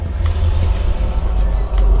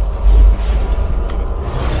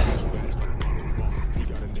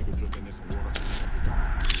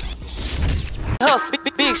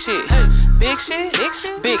shit. Big shit, big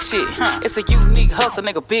shit, big shit. It's a unique hustle,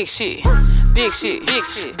 nigga. Big shit, big shit, big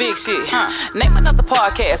shit, big shit. Name another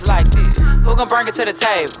podcast like this. Who gon' bring it to the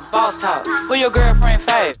table? Boss talk. Who your girlfriend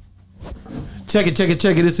fave? Check it.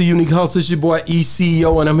 It's a unique hustle. It's your boy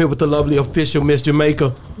ECO, and I'm here with the lovely official Miss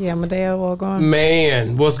Jamaica. Yeah, my dad walk on.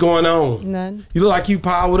 Man, what's going on? None. You look like you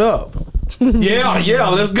powered up. yeah,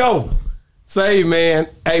 let's go. Say, man,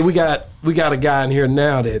 hey, we got a guy in here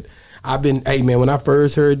now that hey, man, when I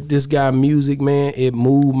first heard this guy music, man, it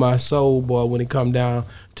moved my soul, boy, when it come down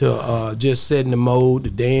to just setting the mode, the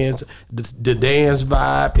dance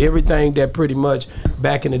vibe, everything that pretty much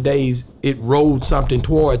back in the days, it rolled something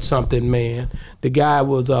towards something, man. The guy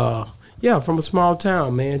was, from a small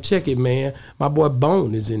town, man. Check it, man. My boy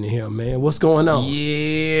Bone is in here, man. What's going on?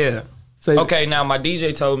 Yeah. Okay, now my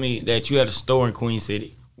DJ told me that you had a store in Queen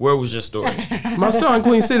City. Where was your store? My store in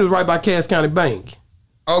Queen City was right by Cass County Bank.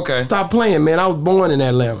 Okay. Stop playing, man. I was born in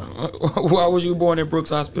Atlanta. Why was you born in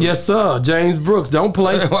Brooks Hospital? Yes, sir. James Brooks. Don't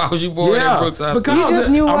play. Why was you born in Brooks Hospital? Because you just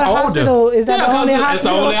knew what hospital. Is that the only hospital? It's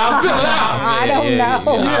the only hospital. I don't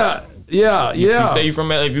know. Yeah. You say you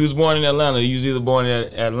from if you was born in Atlanta, you was either born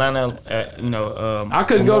in Atlanta, I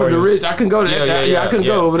couldn't go to the Rich. I couldn't go to I couldn't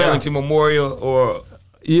go over there. Ellington Memorial or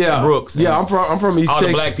Brooks. Yeah, I'm from East Texas. All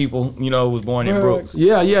the black people, was born in Brooks.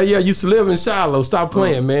 Yeah. Used to live in Shiloh. Stop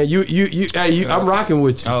playing, man. I'm rocking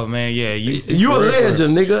with you. Oh man, yeah. You a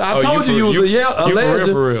legend, nigga. I told you was a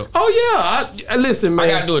legend. For real. Oh yeah. Listen, man.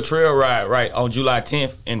 I gotta do a trail ride right on July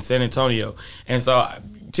 10th in San Antonio, and so.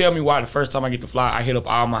 Tell me why the first time I get to fly, I hit up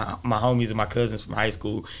all my homies and my cousins from high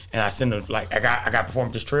school, and I send them like I got to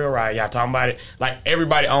perform this trail ride. Y'all talking about it? Like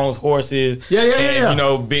everybody owns horses. Yeah.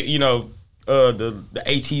 Big, the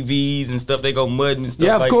ATVs and stuff. They go mudding and stuff.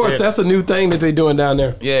 Yeah, of course. That's a new thing that they doing down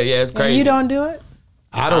there. Yeah, it's crazy. And you don't do it?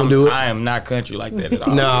 I don't do it. I am not country like that at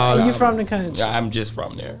all. No, you from the country? I'm just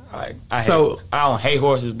from there. I don't hate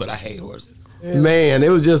horses, but I hate horses. Really? Man, it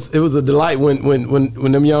was a delight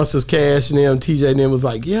when them youngsters Cash and them, TJ and them was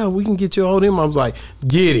like, yeah, we can get you hold him. I was like,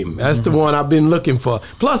 get him. That's the one I've been looking for.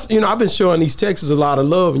 Plus, I've been showing East Texas a lot of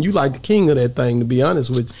love, and you like the king of that thing, to be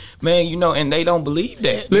honest with you. Man, and they don't believe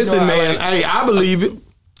that. Listen, man, I believe it.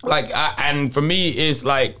 And for me, it's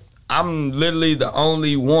like I'm literally the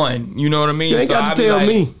only one. You know what I mean? You ain't got to tell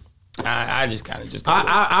me. I just kind of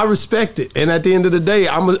I respect it, and at the end of the day,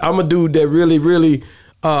 I'm a dude that really, really.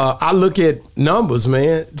 I look at numbers,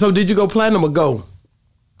 man. So did you go platinum or gold?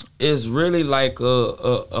 It's really like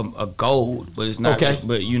a gold, but it's not. Okay.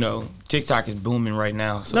 But TikTok is booming right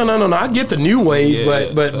now. So. No. I get the new wave,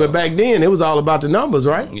 but back then it was all about the numbers,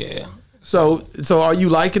 right? Yeah. So are you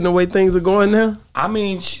liking the way things are going now? I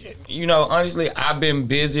mean, honestly, I've been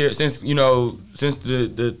busier since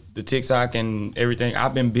the TikTok and everything.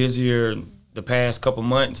 I've been busier the past couple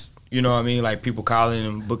months. You know what I mean? Like people calling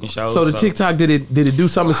and booking shows. So the TikTok, did it do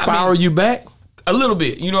something inspire you back? A little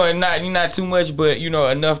bit, and not too much, but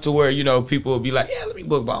enough to where people will be like, yeah, let me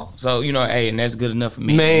book Bone. So hey, and that's good enough for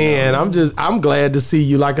me. Man, I'm glad to see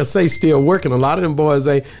you. Like I say, still working. A lot of them boys,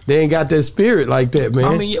 they ain't got that spirit like that,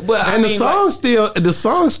 man. The song's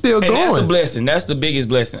still going. And that's a blessing. That's the biggest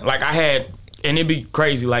blessing. Like I had, and it'd be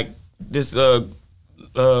crazy. Like this.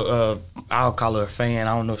 I'll call her a fan.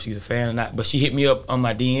 I don't know if she's a fan or not, but she hit me up on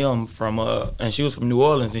my DM and she was from New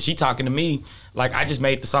Orleans, and she talking to me like I just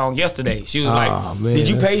made the song yesterday. She was like, man. "Did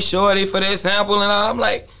you pay Shorty for that sample?" And all? I'm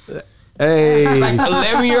like, "Hey, like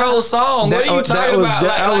 11-year-old song. What are you talking about?"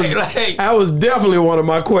 That was definitely one of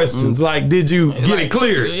my questions. Like, did you get it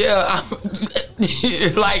cleared? Yeah,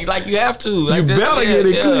 like you have to. Like, you better get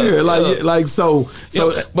it clear. So.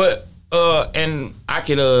 But. And I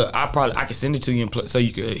can send it to you so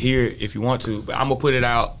you could hear it if you want to. But I'm gonna put it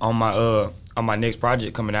out on my next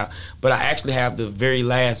project coming out. But I actually have the very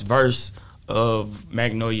last verse of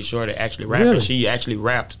Magnolia Shorty actually rapping. Really? She actually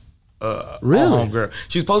rapped. Really? Homegirl.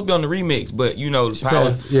 She was supposed to be on the remix, but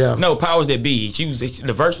powers that be.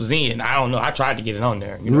 The verse was in. I don't know. I tried to get it on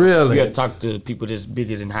there. Really? You got to talk to people that's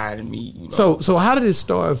bigger than higher than me. So how did it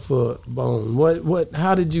start for Bone?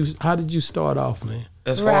 How did you start off, man?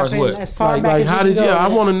 As far as what? How did you? I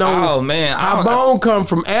want to know. Oh man, how Bone come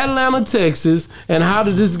from Atlanta, Texas, and how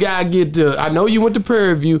did this guy get to? I know you went to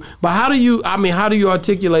Prairie View, but how do you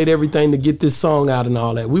articulate everything to get this song out and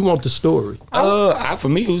all that? We want the story. For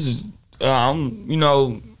me, it was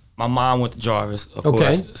my mom went to Jarvis, of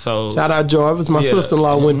course. So shout out Jarvis. My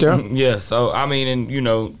sister-in-law went there. Yeah. So I mean, and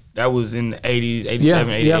that was in the 80s, 87,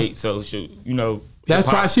 88. So that's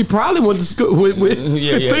probably she probably went to school with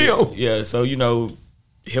Theo. Yeah. So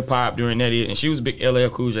hip hop during that year, and she was a big LL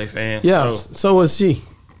Cool J fan. Yeah, so was she.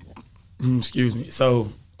 Excuse me.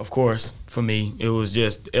 So of course, for me, it was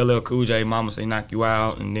just LL Cool J, Mama Say Knock You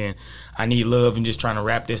Out, and then I Need Love, and just trying to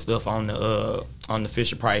rap that stuff on the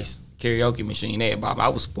Fisher Price karaoke machine. There, Bob, I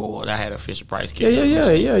was spoiled. I had a Fisher Price karaoke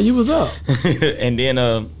machine. Yeah. You was up. And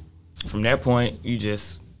then from that point, you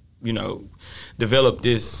just, develop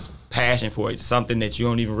this passion for it. Something that you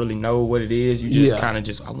don't even really know what it is. You just kind of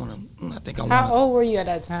just, I think I want to. How old were you at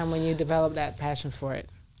that time when you developed that passion for it?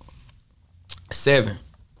 7.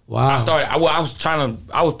 Wow. I started.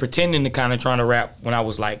 I was pretending to kind of trying to rap when I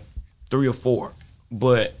was like 3 or 4,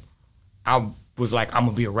 but I was like, I'm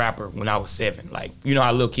gonna be a rapper when I was 7. Like,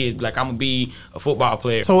 how little kids be like, I'm gonna be a football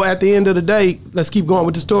player. So at the end of the day, let's keep going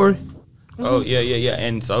with the story. Oh yeah.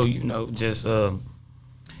 And so just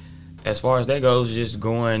as far as that goes, just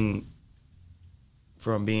going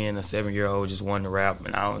from being a 7-year-old, just wanting to rap,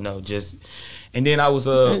 and I don't know, just. And then I was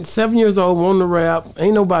 7 years old, wanting to rap.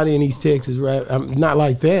 Ain't nobody in East Texas rap. Not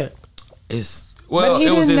like that. But he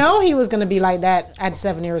didn't know he was going to be like that at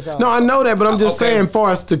 7 years old. No, I know that, but I'm just saying, for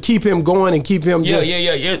us to keep him going and keep him. Yeah.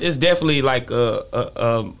 It's definitely like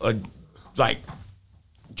like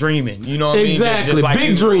dreaming. You know what I mean? Exactly. Like,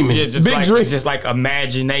 big dreaming. Just like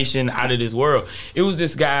imagination out of this world. It was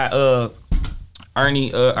this guy,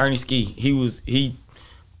 Ernie Ski. He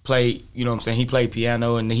played, you know what I'm saying? He played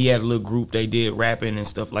piano, and he had a little group. They did rapping and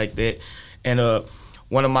stuff like that. And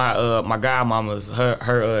one of my godmamas,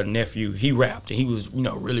 her nephew, he rapped, and he was,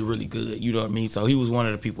 really, really good. You know what I mean? So he was one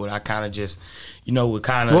of the people that I kind of just, would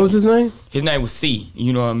kind of. What was his name? His name was C.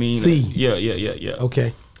 You know what I mean? C. Yeah.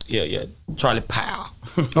 Okay. Yeah. Charlie Powell.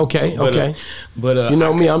 Okay. But you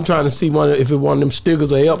know me, I'm trying to see if it one of them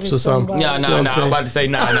Stiggers or Elps or something. No. I'm about to say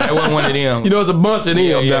no. It wasn't one of them. It's a bunch of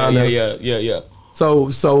them down there. Yeah. So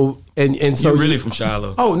so you're really from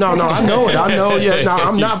Shiloh? Oh no, I know it. I know. Yeah, no,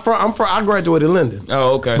 I'm not from. I graduated in Linden.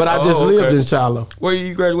 Oh, okay. But I just lived in Shiloh. Where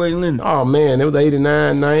you graduated in Linden? Oh man, it was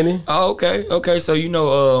 89, 90. Oh, okay.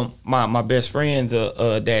 So my best friend's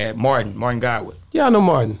dad, Martin Godwin. Yeah, I know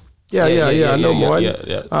Martin. Yeah, I know Martin.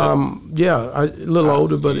 Yeah. A little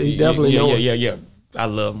older, but he definitely knows. Yeah. I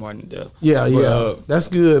love Martin Dell. Yeah. That's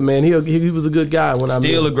good, man. He was a good guy when I met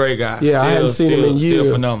him. Still a great guy. Yeah, I hadn't seen him in years.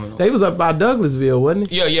 Still phenomenal. They was up by Douglasville, wasn't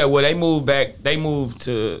he? Yeah. Well, they moved back. They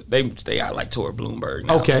stay out like toward Bloomberg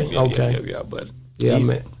now. Okay. Yeah. But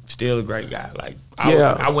he's still a great guy. Like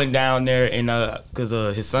I went down there and because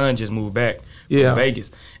his son just moved back from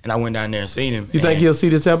Vegas, and I went down there and seen him. You think he'll see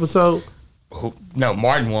this episode? No,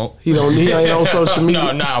 Martin won't. He ain't on social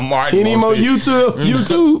media. No, Martin. He ain't on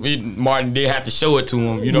YouTube. Martin did have to show it to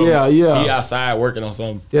him. Yeah. He outside working on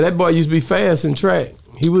something. Yeah, that boy used to be fast in track.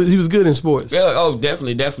 He was good in sports. Yeah. Oh,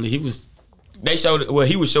 definitely. He was. They showed. Well,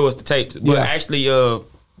 he would show us the tapes, but actually, I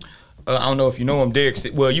don't know if you know him, Derek.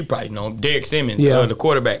 Well, you probably know him, Derek Simmons, the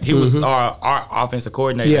quarterback. He was our offensive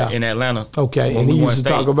coordinator in Atlanta. Okay, and he used to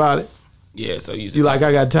talk about it. Yeah, so I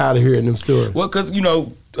got tired of hearing them stories. Well, because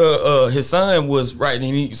his son was right,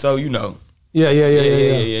 and Yeah.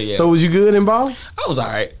 Yeah. So was you good in ball? I was all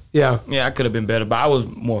right. Yeah, I could have been better, but I was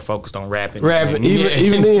more focused on rapping.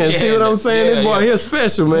 Even then. See what I'm saying? This boy here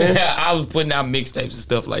special, man. Yeah, I was putting out mixtapes and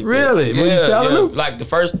stuff like really? that. Were you selling them? Like the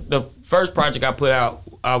first project I put out,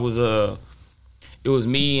 I was it was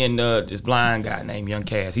me and this blind guy named Young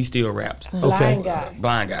Cass. He still raps. Blind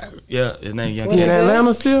guy. Yeah, his name Young Cass. He in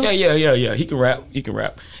Atlanta still? Yeah. He can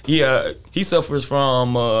rap. He suffers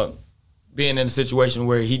from being in a situation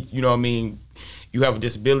where you have a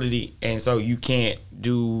disability, and so you can't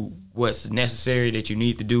do what's necessary that you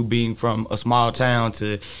need to do, being from a small town,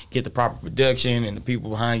 to get the proper production and the people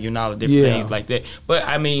behind you and all the different things like that. But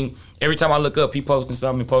every time I look up, he posting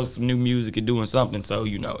something, posting some new music and doing something. So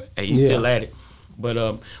he's still at it.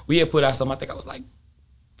 But we had put out something. I think I was like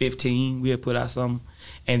 15. We had put out something,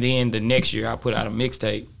 and then the next year I put out a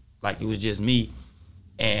mixtape. Like it was just me,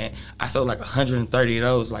 and I sold like 130 of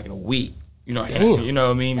those like in a week. You know what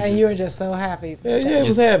I mean? And you were just so happy. Yeah, it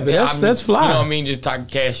was happy. That's fly. You know what I mean? Just talking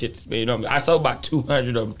cash shit. You know what I mean? I sold about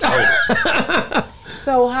 200 of them total.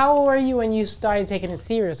 So how old were you when you started taking it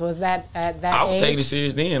serious? Was that at that age? I was taking it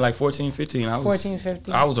serious then, like 14, 15. 14,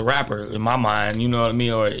 15. I was a rapper in my mind, you know what I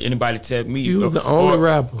mean? Or anybody tell me. You was the only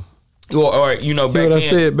rapper. Or back then. I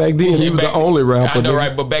said back then, he was the only rapper. I know,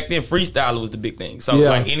 right? But back then, freestyling was the big thing. So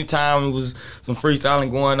like anytime it was some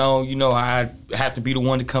freestyling going on, I'd have to be the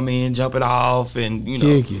one to come in, jump it off, and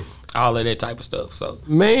kick it. All of that type of stuff. So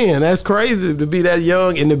man, that's crazy to be that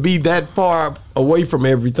young and to be that far away from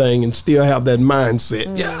everything and still have that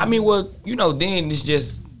mindset. Yeah, I mean, well, then it's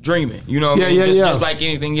just dreaming. You know what I mean? Just like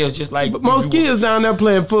anything else. Just like but most kids down there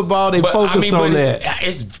playing football, they focus on that.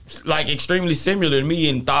 It's like extremely similar to me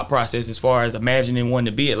in thought process as far as imagining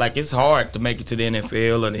wanting to be it. Like it's hard to make it to the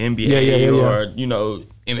NFL or the NBA or you know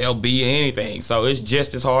MLB or anything. So it's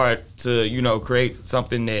just as hard to create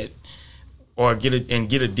something that or get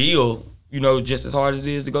a deal. You know, just as hard as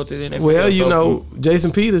it is to go to the NFL. Well,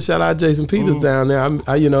 Jason Peters, shout out Jason Peters down there.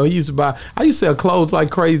 He used to buy. I used to sell clothes like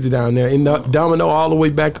crazy down there in Domino all the way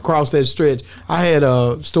back across that stretch. I had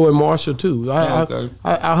a store in Marshall too. I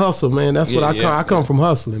hustle, man. That's what I come. I come from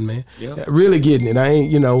hustling, man. Yeah. Really getting it. I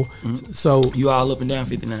ain't, So you all up and down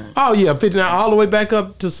 59. Oh yeah, 59 all the way back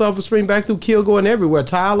up to Sulphur Spring, back through Kilgore and everywhere.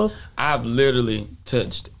 Tyler. I've literally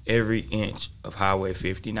touched every inch of Highway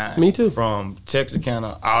 59. Me too. From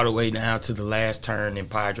Texarkana all the way down to the last turn in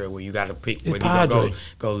Padre where you got to pick whether you're going to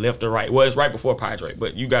go left or right. Well, it's right before Padre,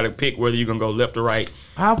 but you got to pick whether you're going to go left or right.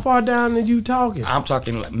 How far down are you talking? I'm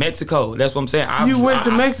talking like Mexico. That's what I'm saying. You went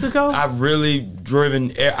to Mexico? I've really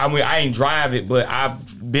driven. I mean, I ain't drive it, but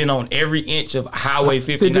I've been on every inch of Highway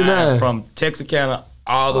 59. From Texarkana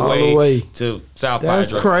all the way to South Padre.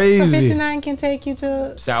 That's crazy. So 59 can take you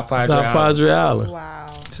to South Padre Island. Wow.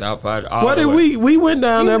 South Padre. What did we went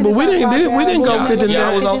down there, but we didn't go 59. Yeah,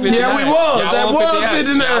 I was on 59. Yeah, we was. That was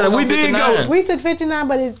 59. We did go. We took 59,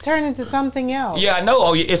 but it turned into something else. Yeah, I know.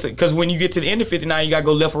 Oh, yeah, it's because when you get to the end of 59, you gotta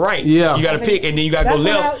go left or right. Yeah, you gotta pick, and then you gotta go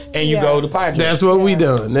left, and you go to Padre. That's what we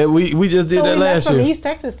done. We just did that last year. From East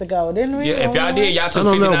Texas to go, didn't we? Yeah, if y'all did, y'all took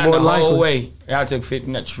 59 the whole way. Y'all took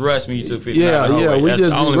 59. Trust me, you took 59. Yeah. We just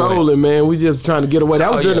be rolling, man. We just trying to get away. That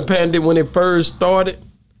was during the pandemic when it first started.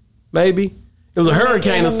 Maybe. It was a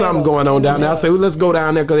hurricane or something going on down there. I said, well, let's go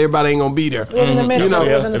down there because everybody ain't going to be there. It was in the middle.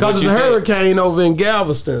 Because there's a hurricane over in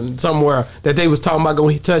Galveston somewhere that they was talking about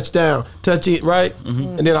going to touch it, right?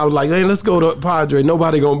 Mm-hmm. And then I was like, hey, let's go to Padre.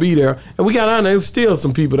 Nobody going to be there. And we got down there. There was still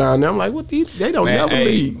some people down there. I'm like, what? They don't never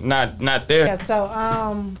leave. Not there. Yeah,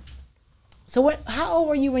 so how old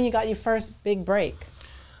were you when you got your first big break?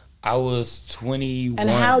 I was 21. And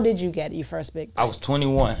how did you get your first big break? I was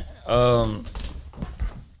 21.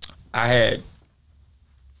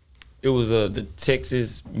 It was the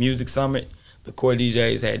Texas Music Summit. The core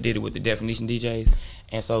DJs did it with the Definition DJs.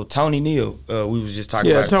 And so Tony Neal, we was just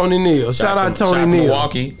talking about. Yeah, Tony Neal. Shout out Tony Neal.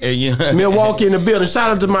 Milwaukee. Milwaukee in the building. Shout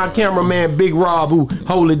out to my cameraman, Big Rob, who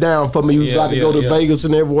hold it down for me. We about to go to Vegas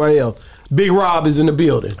and everywhere else. Big Rob is in the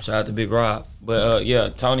building. Shout out to Big Rob. But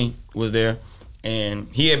Tony was there. And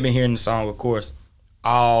he had been hearing the song, of course,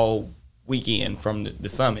 all weekend from the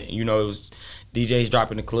summit. It was DJs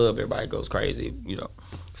dropping the club. Everybody goes crazy,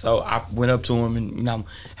 So I went up to him and,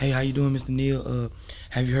 hey, how you doing, Mr. Neal?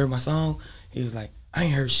 Have you heard my song? He was like, I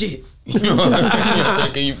ain't heard shit.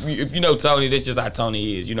 If you know Tony, that's just how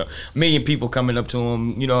Tony is. A million people coming up to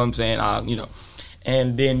him, you know what I'm saying?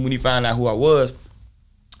 And then when he found out who I was,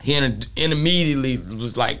 he immediately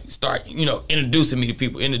was like, introducing me to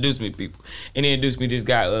people. And he introduced me to this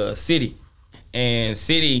guy, City. And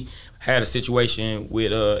City had a situation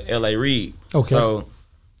with L.A. Reid. Okay. So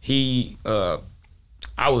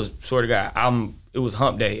I was sort of guy. It was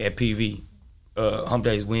Hump Day at PV. Hump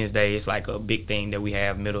Day is Wednesday. It's like a big thing that we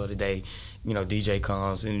have middle of the day. DJ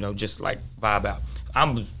comes and just like vibe out.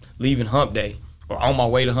 I'm leaving Hump Day or on my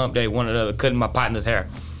way to Hump Day. One or the other, cutting my partner's hair,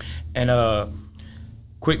 and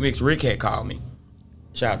Quick Mix Rick had called me.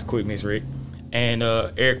 Shout out to Quick Mix Rick. And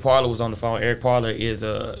Eric Parler was on the phone. Eric Parler he was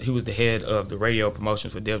the head of the radio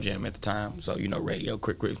promotions for Def Jam at the time. So, radio,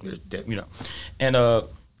 Quick Rick, And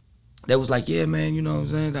they was like, yeah, man, you know what I'm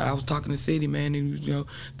saying? I was talking to City, man, and,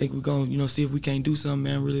 think we're going to, see if we can't do something,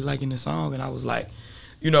 man, really liking the song. And I was like,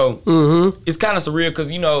 it's kind of surreal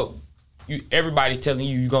because, everybody's telling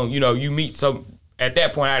you, you meet some, at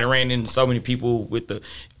that point, I had ran into so many people with the,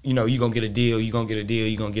 you're going to get a deal, you're going to get a deal,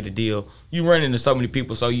 you're going to get a deal. You run into so many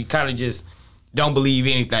people, so you kind of just don't believe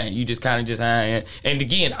anything. You just kind of just, and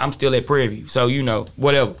again, I'm still at Prairie View, so,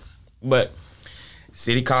 whatever. But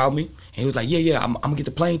City called me, and he was like, yeah, I'm going to get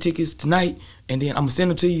the plane tickets tonight, and then I'm going to send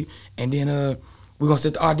them to you, and then we're going to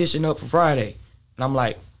set the audition up for Friday. And I'm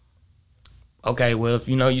like, okay, well, if,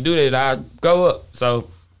 you do that, I'll go up. So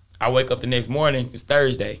I wake up the next morning, it's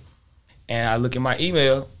Thursday, and I look at my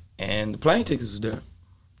email, and the plane tickets was there.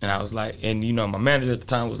 And I was like, and my manager at the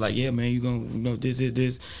time was like, yeah, man, you gonna,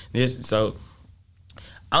 this. So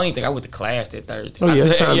I don't even think I went to class that Thursday. Oh yeah,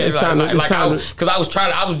 it's time. Because I was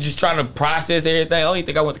just trying to process everything. I don't even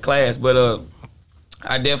think I went to class, but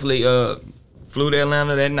I definitely flew to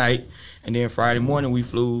Atlanta that night, and then Friday morning we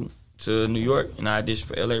flew to New York and I auditioned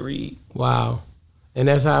for L.A. Reid. Wow, and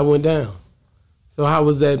that's how it went down. So how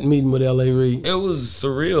was that meeting with L.A. Reid? It was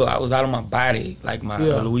surreal. I was out of my body, like my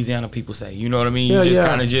Louisiana people say. You know what I mean? Yeah, You just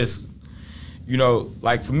kind of just, you know,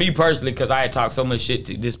 like for me personally, because I had talked so much shit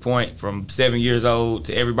to this point from 7 years old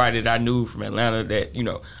to everybody that I knew from Atlanta that, you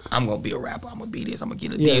know, I'm going to be a rapper. I'm going to be this. I'm going to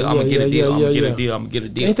get a deal. I'm going to get a deal. I'm going to get a deal. I'm going to get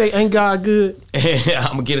a deal. Ain't God good?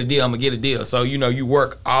 I'm going to get a deal. I'm going to get a deal. So, you know, you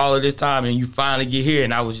work all of this time and you finally get here.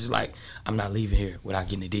 And I was just like, I'm not leaving here without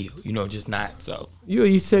getting a deal. You know, just not. So you're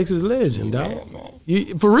East Texas legend, dog.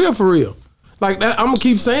 You, for real. Like that, I'm gonna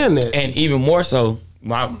keep saying that. And even more so,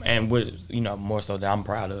 more so that I'm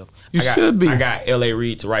proud of. Should be. I got L.A.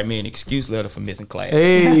 Reid to write me an excuse letter for missing class.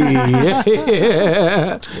 Hey,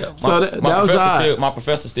 yeah. So my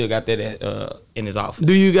professor still got that in his office.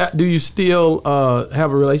 Do you still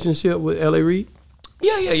have a relationship with L.A. Reid?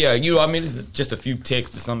 Yeah. You know, I mean, this is just a few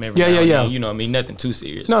texts or something every now and then. You know, I mean, nothing too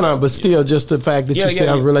serious. No, but still, just the fact that you still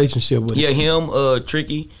have a relationship with him. Yeah, him,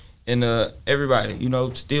 Tricky, and everybody. You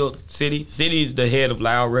know, still City. City is the head of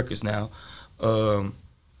Loud Records now, and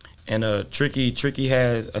Tricky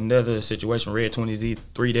has another situation, Red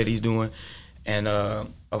 20Z3 that he's doing, and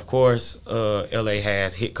of course, LA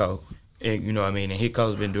has Hitco. And you know what I mean, and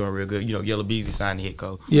Hitco's been doing real good. You know, Yellow Beezy signed to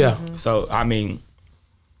Hitco. Yeah. So I mean,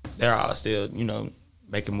 they're all still, you know,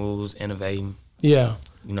 making moves, innovating. Yeah.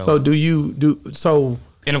 You know. So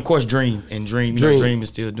and of course Dream. And Dream is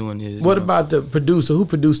still doing his. What about the producer? Who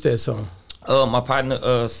produced that song? My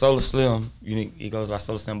partner, Solar Slim. He goes by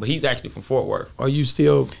Solar Slim, but he's actually from Fort Worth. Are you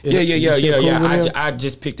still? Yeah. I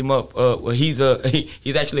just picked him up. Well, he's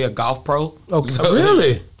actually a golf pro. Okay. So,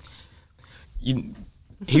 really?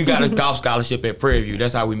 He got a golf scholarship at Prairie View.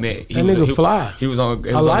 That's how we met. That nigga fly. He was on.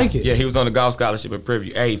 I like it. Yeah, he was on a golf scholarship at Prairie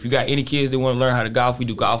View. Hey, if you got any kids that want to learn how to golf, we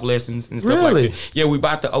do golf lessons and stuff really? like that. Yeah, we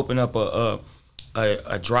about to open up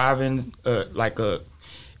a driving like a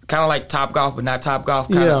kind of like Top Golf, but not Top Golf.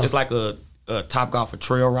 It's like a Top Golf for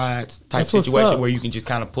trail rides type situation where you can just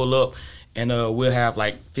kind of pull up. And we'll have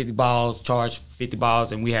like 50 balls, charge 50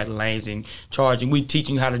 balls, and we had the lanes and charge, and we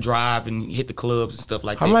teaching you how to drive and hit the clubs and stuff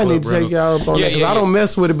like that. I might need to take y'all up on that because I don't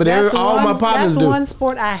mess with it, but all my partners do. That's one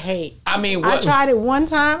sport I hate. I mean, I tried it one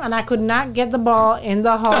time and I could not get the ball in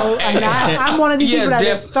the hole. And I'm one of these people that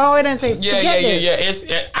just throw it and say, forget this.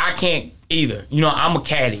 I can't either. You know, I'm a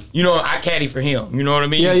caddy. You know, I caddy for him. You know what I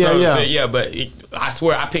mean? But I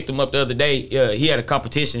swear, I picked him up the other day. He had a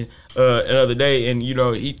competition the other day, and you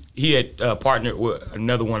know, he had partnered with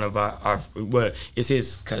another one of our well, it's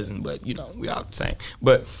his cousin, but you know, we all the same.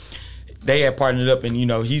 But they had partnered up, and you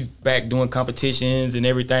know, he's back doing competitions and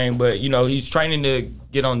everything. But you know, he's training to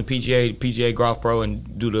get on the PGA Golf Pro,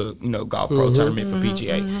 and do the Golf Pro tournament for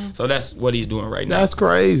PGA. So that's what he's doing right now. That's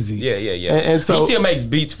crazy. Yeah. And so he still makes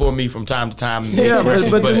beats for me from time to time. Yeah,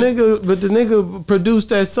 but the nigga produced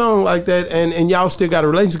that song like that, and y'all still got a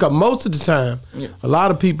relationship. Cause most of the time, a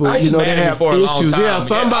lot of people, they have issues. Yeah,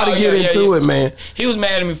 somebody get into it, man. He was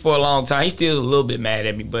mad at me for a long time. He's still a little bit mad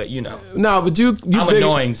at me, but you know. No, but I'm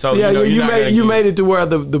annoying, so you made it to where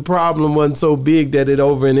the problem wasn't so big that it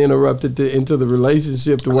over and interrupted into the relationship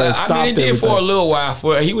to where it stopped. I mean, it did for a little while.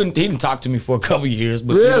 He didn't talk to me for a couple of years,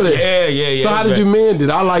 but really, yeah. So how did you mend it?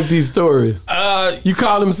 I like these stories. You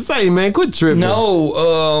called him, say, man, quit tripping.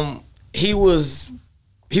 No, he was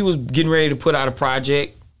getting ready to put out a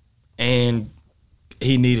project, and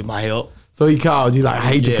he needed my help. So he called you like, I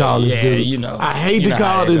hate to call this dude. You know, I hate to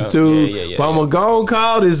call this dude, but I'm gonna go and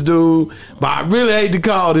call this dude. But I really hate to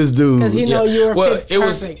call this dude because he know you were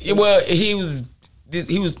perfect. He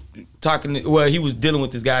was talking. Well, he was dealing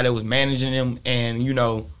with this guy that was managing him, and you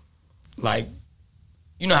know, like,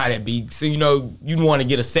 you know how that be. So you know, you want to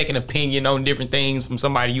get a second opinion on different things from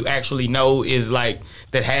somebody you actually know is like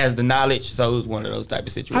that has the knowledge. So it was one of those type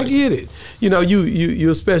of situations. I get it. You know,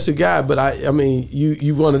 you're a special guy, but I mean,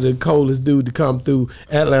 you one of the coldest dude to come through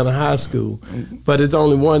Atlanta high school. But it's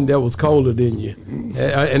only one that was colder than you,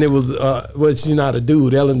 and it was she's not a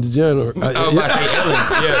dude, Ellen DeGeneres. I was about to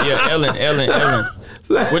say Ellen.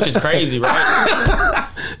 Which is crazy, right?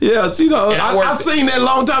 Yeah, you know, I seen that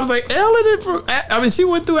long time. I was like, Ellen, I mean, she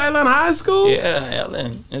went through Atlanta High School. Yeah,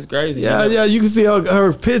 Ellen, it's crazy. Yeah, you can see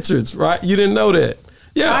her pictures, right? You didn't know that.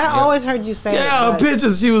 Yeah, I always heard you say. Yeah, her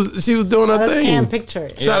pictures. She was doing her thing. Can't picture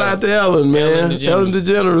it. Shout out to Ellen, man. Ellen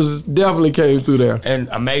DeGeneres definitely came through there. And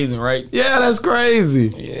amazing, right? Yeah, that's crazy.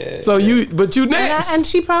 Yeah. So you next. And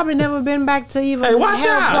she probably never been back to even. Hey, watch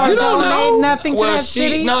out! You don't know nothing to that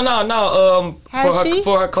city. No.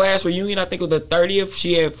 For her class reunion, I think it was the 30th.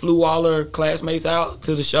 She had flew all her classmates out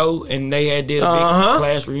to the show, and they had did a big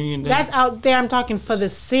class reunion. That's out there. I'm talking for the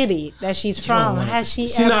city that she's from. Has she?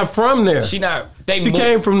 She's not from there. She not. She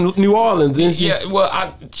came from New Orleans, didn't she? Yeah,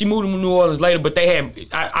 well, she moved to New Orleans later, but they had,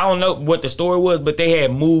 I don't know what the story was, but they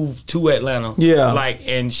had moved to Atlanta. Yeah. Like,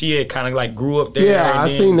 and she had kind of like grew up there. Yeah, I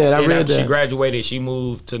seen that. I read that. She graduated, she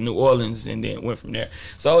moved to New Orleans and then went from there.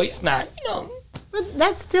 So it's not, But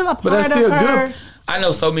that's still a part But that's still of her. good. I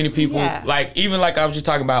know so many people, Yeah. like, even like I was just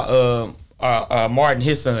talking about Martin,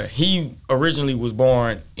 his son. He originally was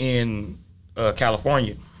born in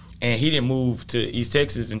California. And he didn't move to East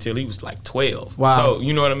Texas until he was like 12. Wow. So,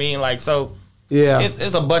 you know what I mean? Like, so Yeah.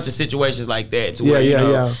 it's a bunch of situations like that to where,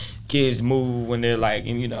 yeah. kids move when they're like,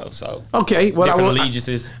 so Okay, what different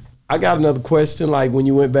allegiances. I got another question. Like when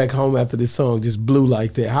you went back home after this song just blew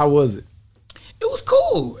like that, how was it? It was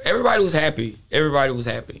cool. Everybody was happy.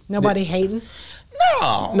 Nobody hating.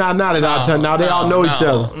 No. Nah, not at our time. Now they all know each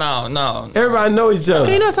other. No. Everybody know each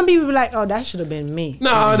other. You know, some people be like, "Oh, that should have been me."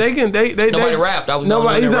 No, they can. They Nobody rapped. I was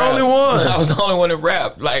nobody. He's the only one. I was the only one that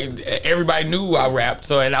rapped. Like everybody knew I rapped.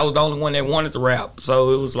 So, and I was the only one that wanted to rap.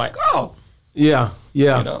 So it was like, oh. Yeah.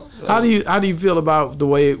 So. How do you feel about the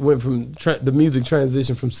way it went from the music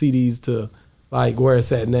transition from CDs to like where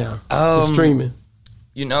it's at now to streaming?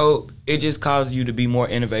 It just causes you to be more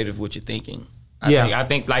innovative with your thinking. I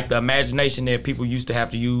think like the imagination that people used to have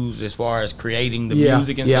to use as far as creating the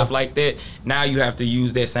music and stuff like that, now you have to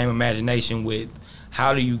use that same imagination with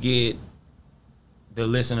how do you get the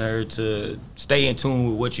listener to stay in tune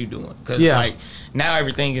with what you're doing. Because like now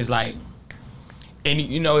everything is like, and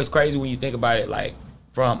it's crazy when you think about it, like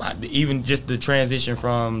from even just the transition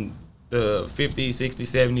from the 50s, 60s,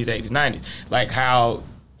 70s, 80s, 90s, like how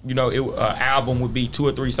album would be 2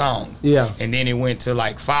 or 3 songs. Yeah. And then it went to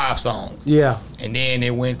like 5 songs. Yeah. And then it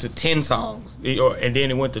went to 10 songs. And then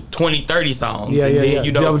it went to 20, 30 songs. Yeah, and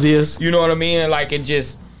then, double disc. You know what I mean? Like it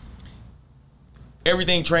just,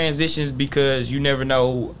 everything transitions because you never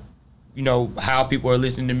know, how people are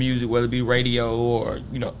listening to music, whether it be radio or,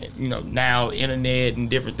 now internet and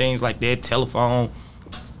different things like that, telephone.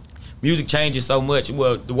 Music changes so much.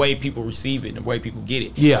 Well, the way people receive it and the way people get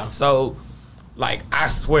it. Yeah. So, like, I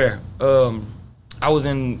swear, I was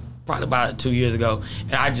in probably about 2 years ago,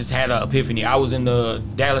 and I just had an epiphany. I was in the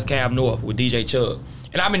Dallas Cab North with DJ Chubb,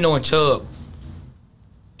 and I've been knowing Chubb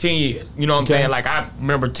 10 years. You know what I'm saying? Like, I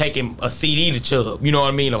remember taking a CD to Chubb, you know what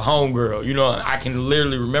I mean, of Homegirl. I can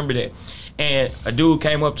literally remember that. And a dude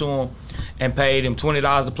came up to him and paid him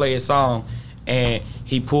 $20 to play his song, and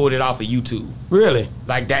he pulled it off of YouTube. Really?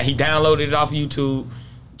 Like that, he downloaded it off of YouTube.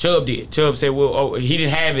 Chubb did. Chubb said, well, he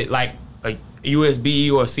didn't have it like a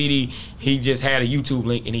USB or a CD. He just had a YouTube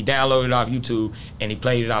link and he downloaded it off YouTube and he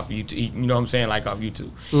played it off of YouTube. You know what I'm saying? Like off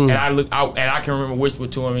YouTube. And I can remember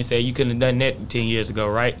whispered to him and said, "You couldn't have done that 10 years ago,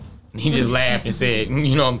 right?" And he just laughed and said,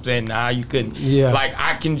 "You know what I'm saying? Nah, you couldn't." Yeah. Like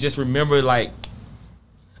I can just remember like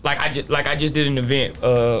I just did an event,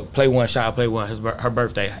 Play One, Shy Play One, her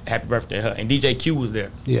birthday, happy birthday to her, and DJ Q was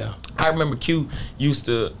there. Yeah. I remember Q used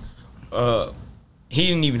to, he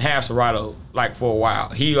didn't even have Serato like for a while.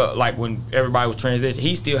 He like when everybody was transitioning,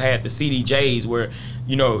 he still had the CDJs where,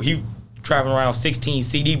 he traveling around 16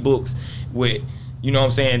 CD books with, you know what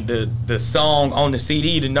I'm saying, the song on the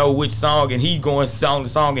CD to know which song, and he going song to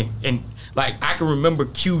song, and like I can remember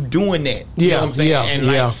Q doing that. You know what I'm saying? And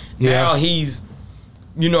like now he's,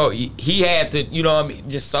 he had to, you know what I mean,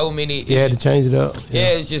 just so many. He had to change it up. Yeah,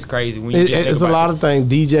 it's just crazy. When you it's a lot of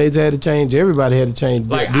things. DJs had to change. Everybody had to change.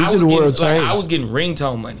 Like Digital world changed. I was getting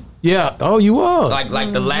ringtone money. Yeah. Oh, you was.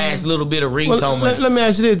 Like the last little bit of ringtone money. Let me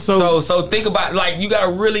ask you this. So think about, like, you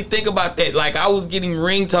gotta really think about that. Like I was getting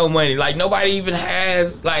ringtone money. Like nobody even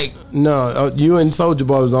has like. No, you and Soulja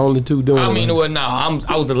Boy was the only two doing it. I mean, well, no,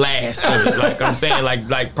 I was the last of it. Like I'm saying,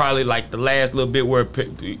 like probably like the last little bit where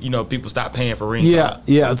people stopped paying for ringtone.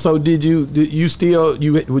 Yeah. So did you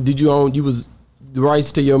own? You was the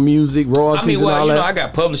rights to your music, royalties, and all that? I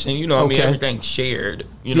got publishing. I mean, everything's shared.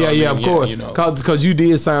 Of course. Because you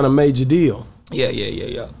did sign a major deal.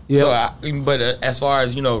 Yeah. So, but as far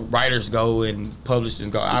as writers go and publishers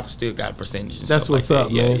go, I still got a percentage. And that's stuff what's like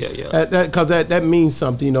up, that. man. Yeah. Because that means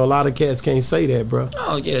something. A lot of cats can't say that, bro.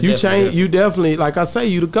 Oh yeah, you change. You definitely, like I say,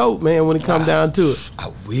 you the GOAT, man. When it come down to it,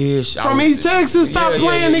 I wish from East Texas, stop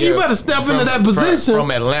playing, nigga. You better step into that position.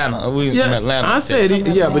 From Atlanta, we from Atlanta. I said,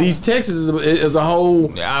 but East Texas is a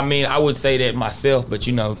whole. I mean, I would say that myself, but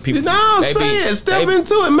people. No, say it. Step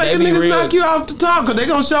into it. Make the niggas knock you off the top, because they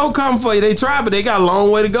gonna show come for you. They try, but they got a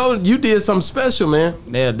long way to go. You did something special, man.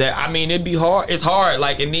 Yeah, I mean, it'd be hard. It's hard.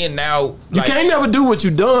 Like, and then now, you can't never do what you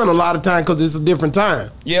done a lot of time because it's a different time.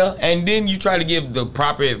 Yeah, and then you try to give the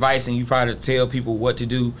proper advice and you try to tell people what to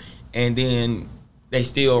do, and then they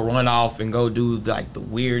still run off and go do like the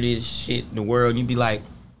weirdest shit in the world. And you be like,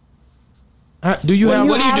 Do you have?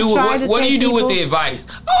 What do you do with the advice?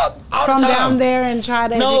 All from the time. down there and try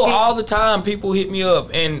to educate? All the time. People hit me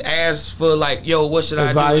up and ask for like, yo, what should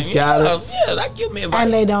advice, I do? Guidance. Yeah, like give me advice.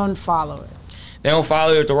 And they don't follow it. They don't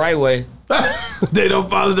follow it the right way. They don't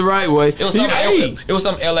follow the right way. It was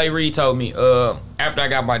something L.A. Reid told me after I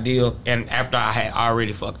got my deal and after I had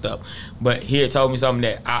already fucked up. But he had told me something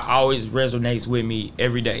that always resonates with me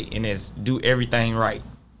every day, and it's do everything right.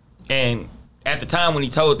 And at the time when he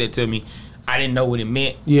told that to me, I didn't know what it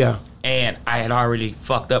meant. Yeah. And I had already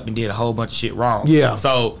fucked up and did a whole bunch of shit wrong. Yeah.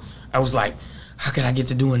 So I was like, how can I get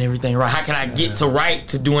to doing everything right? How can I get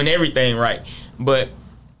to doing everything right? But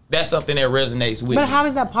that's something that resonates with me. But how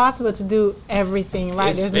is that possible to do everything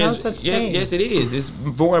right? There's no such thing. Yes, it is. It's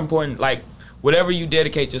more important. Like whatever you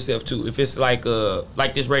dedicate yourself to. If it's like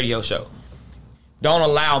this radio show, don't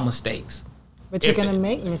allow mistakes. But you're gonna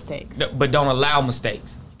make mistakes. But don't allow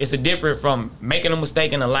mistakes. It's a different from making a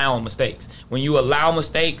mistake and allowing mistakes. When you allow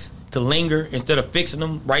mistakes to linger instead of fixing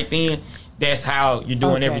them right then, that's how you're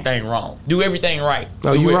doing everything wrong. Do everything right.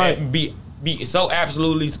 No, you're right. Be so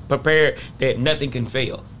absolutely prepared that nothing can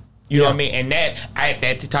fail. You know what I mean? And that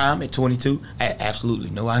at the time at 22, I had absolutely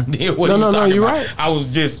no idea what he was talking about. Right. I was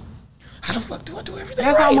just, how the fuck do I do everything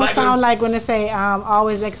That's right? almost sound like when they say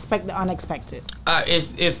always expect the unexpected.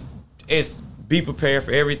 It's be prepared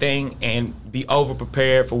for everything and be over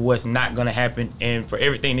prepared for what's not gonna happen, and for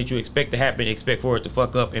everything that you expect to happen, expect for it to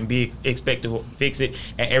fuck up and expect to fix it,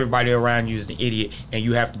 and everybody around you is an idiot, and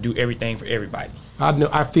you have to do everything for everybody.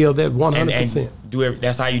 I feel that 100%.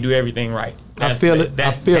 That's how you do everything right. I feel it.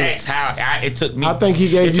 That's how it took me. I think he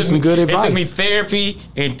gave you some good advice. It took me therapy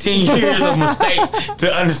and 10 years of mistakes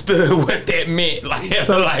to understand what that meant.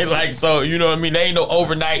 So you know what I mean? There ain't no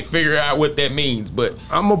overnight figure out what that means. But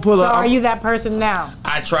I'm gonna pull up. So are you that person now?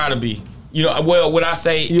 I try to be. You know, well, what I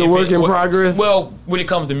say. You're work in progress. Well, when it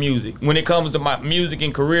comes to music, when it comes to my music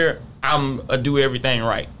and career, I'm a do everything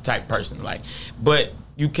right type person. But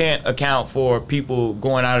you can't account for people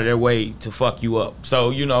going out of their way to fuck you up.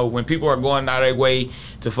 So, you know, when people are going out of their way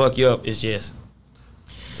to fuck you up, it's just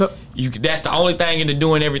that's the only thing into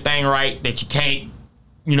doing everything right that you can't,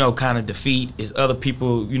 you know, kind of defeat is other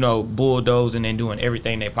people, you know, bulldozing and doing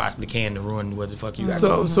everything they possibly can to ruin what the fuck you got.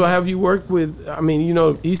 So have you worked with? I mean, you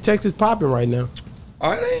know, East Texas popping right now.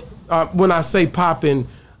 Are they? When I say popping,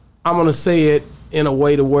 I'm gonna say it in a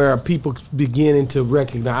way to where people beginning to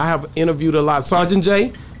recognize. I have interviewed a lot. Sergeant J,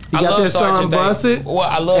 he got that song Busted. Well,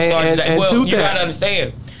 I love Sergeant J. Well, you gotta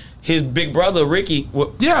understand, his big brother Ricky.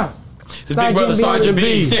 His big brother Sergeant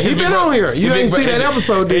B. He been on here. You didn't see that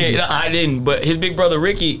episode, did you? I didn't. But his big brother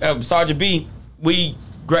Ricky, Sergeant B, we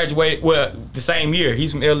graduated the same year.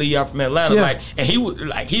 He's from LE. I'm from Atlanta. Yeah.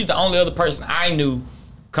 And he's the only other person I knew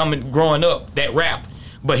growing up that rapped.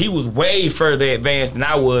 But he was way further advanced than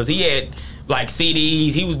I was. He had like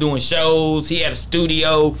CDs, he was doing shows, he had a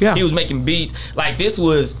studio, he was making beats. Like this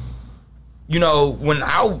was, you know, when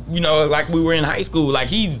like we were in high school, like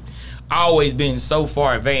he's always been so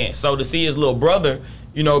far advanced. So to see his little brother,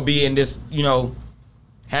 you know, be in this, you know,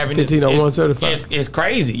 having 1501 certified. It's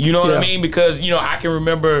crazy. You know what I mean? Because, you know, I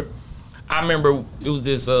remember it was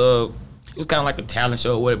this it was kind of like a talent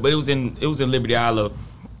show or whatever, but it was in Liberty Island.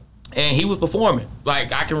 And he was performing.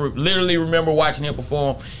 Like, I can literally remember watching him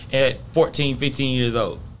perform at 14, 15 years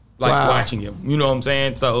old. Like, watching him. You know what I'm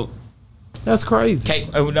saying? So that's crazy.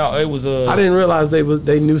 No, it was I didn't realize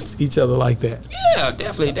they knew each other like that. Yeah,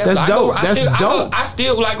 definitely. That's dope. That's dope. I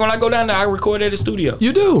still, like, when I go down there, I record at the studio.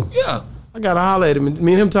 You do? Yeah. I gotta holler at him.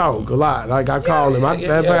 Me and him talk a lot. Like, I call him.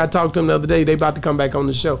 Matter of fact, I talked to him the other day. They about to come back on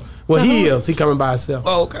the show. Well, he coming by himself.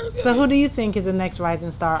 Oh, okay. So who do you think is the next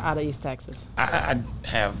rising star out of East Texas? I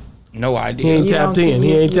have no idea. He ain't tapped in.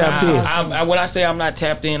 He ain't tapped in. When I say I'm not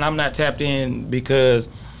tapped in because,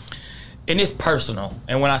 and it's personal.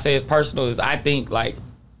 And when I say it's personal, is I think like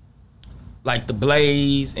the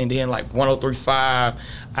Blaze and then like 103.5.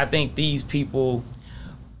 I think these people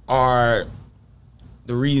are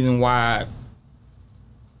the reason why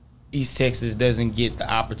East Texas doesn't get the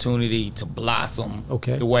opportunity to blossom.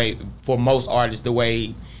 Okay. The way for most artists, the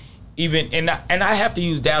way. Even and I have to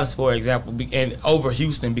use Dallas for example, and over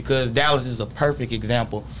Houston, because Dallas is a perfect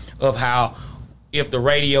example of how if the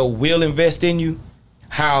radio will invest in you,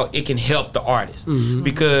 how it can help the artist. Mm-hmm.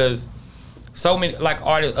 Because so many like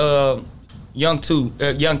artists, Young T,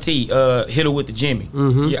 hit her with the Jimmy.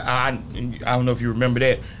 Mm-hmm. Yeah, I don't know if you remember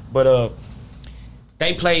that, but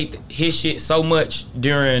they played his shit so much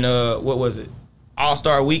during what was it,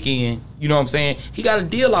 All-Star Weekend. You know what I'm saying? He got a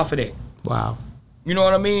deal off of that. Wow. You know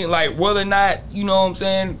what I mean? Like, whether or not, you know what I'm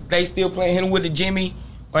saying, they still playing him with the Jimmy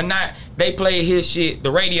or not, they played his shit.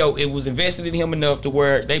 The radio, it was invested in him enough to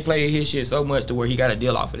where they played his shit so much to where he got a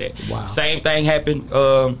deal off of that. Wow. Same thing happened.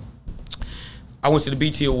 I went to the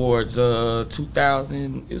BT Awards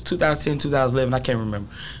 2000. It was 2010, 2011. I can't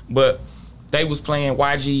remember, but they was playing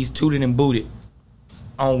YG's Tooted and Booted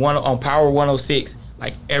on Power 106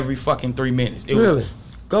 like every fucking 3 minutes. It Really? was,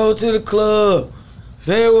 go to the club.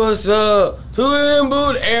 Say what's up, Tooted and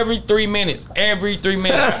Booted every 3 minutes. Every 3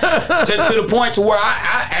 minutes, to the point to where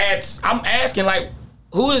I'm asking like,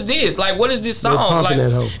 who is this? Like, what is this song? Like,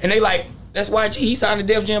 and they like, that's YG. He signed to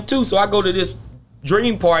Def Jam too. So I go to this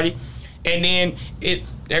dream party, and then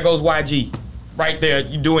there goes YG, right there.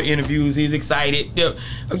 You doing interviews. He's excited. Yeah,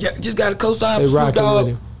 just got a co-sign for Snoop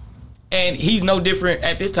Dogg, and he's no different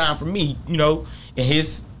at this time from me. You know, in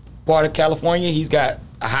his part of California, he's got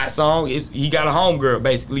a hot song. He got a homegirl,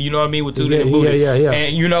 basically. You know what I mean? With Tooted and Booted. Yeah.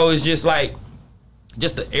 And you know, it's just like,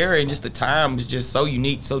 just the era and just the time is just so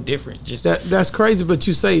unique, so different. Just that's crazy. But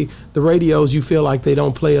you say the radios, you feel like they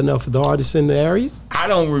don't play enough of the artists in the area? I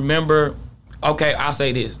don't remember. Okay, I'll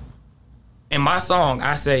say this. In my song,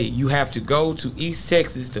 I say you have to go to East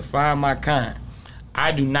Texas to find my kind.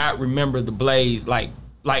 I do not remember the Blaze like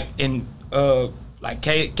in like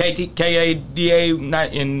KADA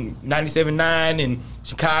in 97.9 in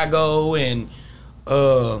Chicago and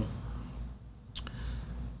I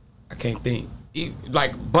can't think.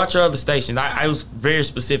 Like a bunch of other stations. I was very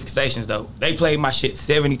specific stations though. They played my shit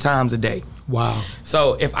 70 times a day. Wow.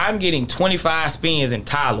 So if I'm getting 25 spins in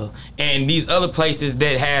Tyler and these other places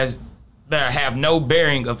that have no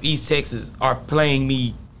bearing of East Texas are playing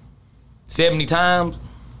me 70 times,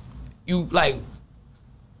 you like,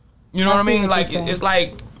 you know what I mean? Like it's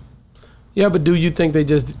like. Yeah, but do you think they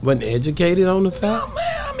just wasn't educated on the fact? No,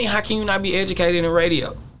 man. I mean, how can you not be educated in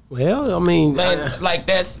radio? Well, I mean, man, like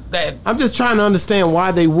that's that. I'm just trying to understand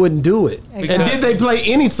why they wouldn't do it. Exactly. And did they play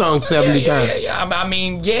any song 70 times? Yeah. I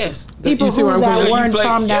mean, yes. People who weren't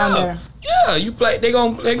from down there. Yeah, you play. They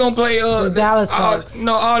gonna play the Dallas folks.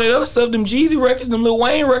 All that other stuff. Them Jeezy records, them Lil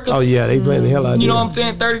Wayne records. Oh yeah, they playing the hell out of it. You know what I'm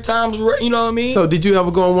saying? 30 times. You know what I mean? So did you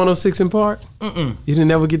ever go on 106 in Park? Mm-mm. You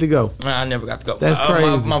didn't ever get to go. Nah, I never got to go. That's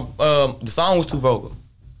crazy. The song was too vulgar.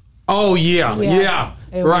 Oh yeah.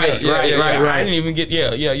 Right. I didn't even get.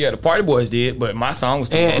 Yeah. The Party Boys did, but my song was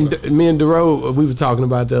too vulgar. And me and Dero, we were talking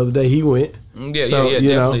about the other day. He went.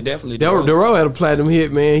 Definitely. Dero had a platinum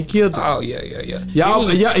hit, man. He killed it. Oh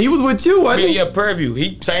yeah. He was with you, wasn't he? Yeah, Purview.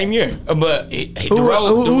 He same year, but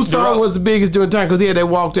whose song was the biggest during time? Because he had that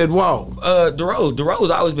walk that walk.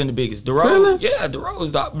 Dero's always been the biggest. Really? Yeah,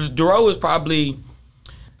 Dero is probably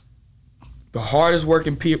the hardest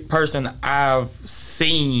working person I've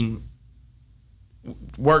seen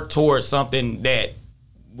work towards something that's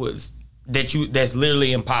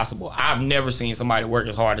literally impossible. I've never seen somebody work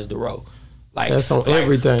as hard as Dero. That's on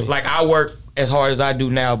everything. Like I work as hard as I do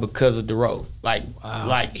now because of Dero. Like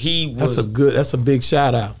he was. That's a big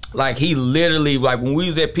shout out. Like he literally, like when we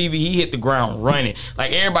was at PV, he hit the ground running.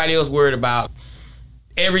 Like everybody else worried about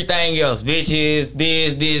everything else, bitches,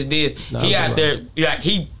 this. He out there, like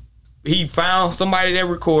he found somebody that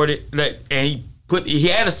recorded, and he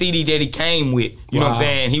had a CD that he came with. You know what I'm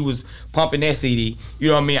saying? He was pumping that CD. You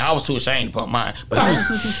know what I mean? I was too ashamed to pump mine. But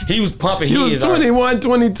he was pumping his. He was 21,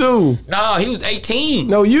 22. No, he was 18.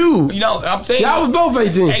 No, you. You know, I'm saying. Y'all was both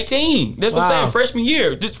 18. 18. That's what I'm saying. Freshman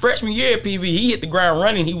year. Just freshman year at PV, he hit the ground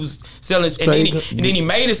running. He was selling. And then he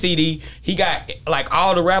made a CD. He got like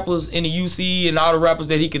all the rappers in the UC and all the rappers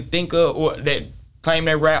that he could think of or that claim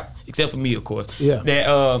that rap, except for me, of course. Yeah.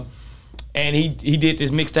 That and he did this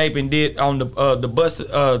mixtape and did on the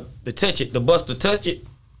Buster Touch It.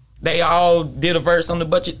 They all did a verse on the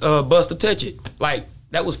Buster Touch It. Like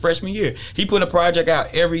that was freshman year. He put a project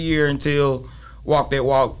out every year until Walk That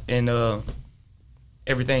Walk and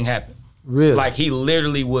everything happened. Really? Like he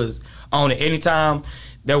literally was on it. Anytime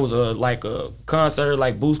there was a concert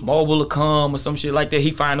like Boost Mobile or come or some shit like that,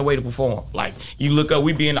 he find a way to perform. Like you look up,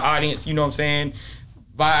 we be in the audience, you know what I'm saying,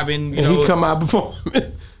 vibing. You know, he come out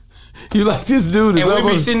performing. You like this dude? And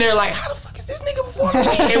we be sitting there like, how the fuck is this nigga performing?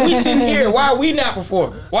 And we sitting here, why are we not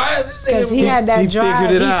performing? Why is this nigga? Because he had that drive.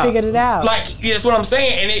 He figured it out. Like that's what I'm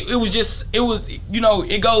saying. And it was you know,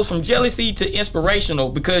 it goes from jealousy to inspirational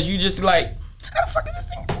because you just like, how the fuck is this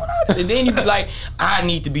thing going on? And then you be like, I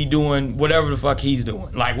need to be doing whatever the fuck he's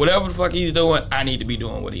doing. Like whatever the fuck he's doing, I need to be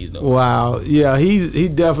doing what he's doing. Wow. Yeah, he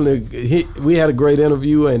definitely. We had a great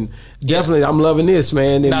interview and. Definitely, I'm loving this,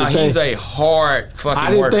 man. He's a hard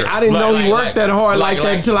fucking worker. I didn't know he worked that hard like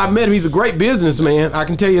that until I met him. He's a great businessman. I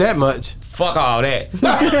can tell you that much. fuck all that.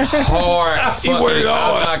 Hard fucking.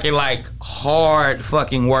 I'm talking like hard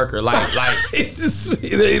fucking worker. Like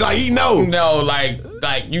he know. No, like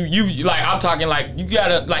you like I'm talking like you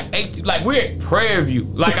gotta like we're at Prairie View.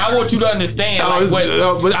 Like I want you to understand.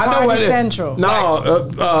 But I know what Central.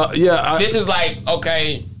 This is like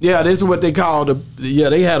okay. Yeah, this is what they call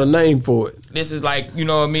they had a name for it. This is like you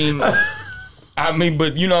know what I mean. I mean,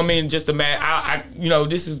 but you know what I mean. Just imagine,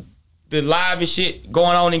 this is the livest shit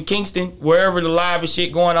going on in Kingston. Wherever the livest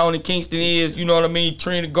shit going on in Kingston is, you know what I mean.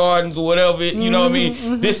 Trinity Gardens or whatever. You know what I mean.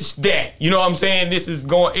 Mm-hmm. This is that. You know what I'm saying.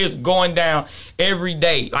 It's going down every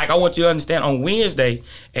day. Like I want you to understand. On Wednesday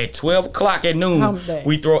at 12 o'clock at noon,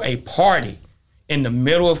 we throw a party in the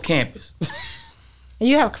middle of campus. And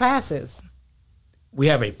you have classes. We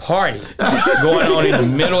have a party going on in the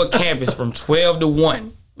middle of campus from 12 to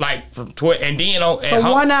 1. Like from 12, and then for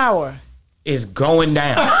 1 hour, it's going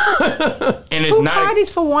down, and it's not parties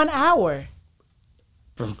for 1 hour.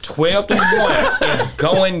 From 12 to 1, it's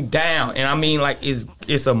going down, and I mean like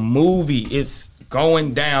it's a movie. It's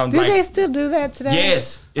going down. Do they still do that today?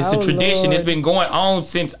 Yes, it's a tradition. Lord. It's been going on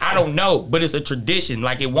since I don't know, but it's a tradition.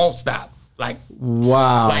 Like it won't stop. Like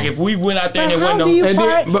wow. Like if we went out there and it how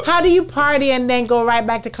wasn't do you party and then go right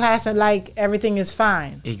back to class and like everything is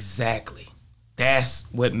fine? Exactly. That's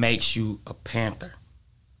what makes you a Panther.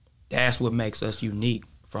 That's what makes us unique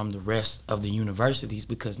from the rest of the universities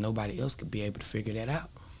because nobody else could be able to figure that out.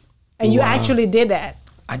 And you actually did that?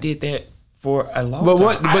 I did that for a long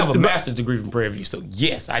time. I have a master's degree from Prairie View, so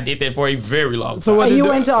yes, I did that for a very long time. So you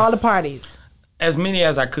went to all the parties? As many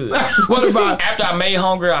as I could. What about after I made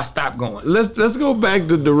Hunger, I stopped going. Let's go back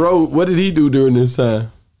to the road. What did he do during this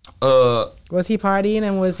time? Was he partying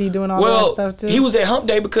and was he doing all that stuff too? He was at Hump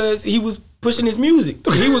Day because he was pushing his music.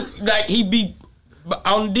 He was like he'd be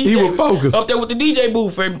on the DJ. He was focused up there with the DJ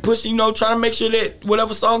booth and pushing, trying to make sure that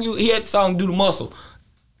whatever song he had the song Do the Muscle.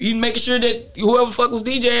 He making sure that whoever fuck was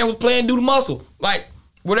DJing was playing Do the Muscle. Like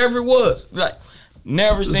whatever it was. Like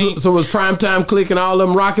never seen. So was Primetime Click and all of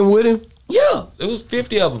them rocking with him? Yeah, it was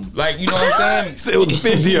 50 of them. Like, you know what I'm saying? It was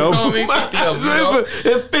 50 of them. You know what I mean? 50 of them.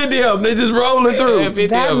 It's 50 of them. They just rolling through.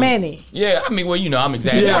 That many. Yeah, I mean, well, I'm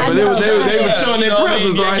exaggerating. Yeah, but they were showing their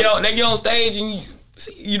presence, right? They get on stage and,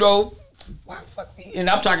 why the fuck me? And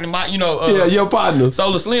I'm talking to my, your partner.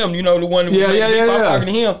 Solar Slim, the one who I'm talking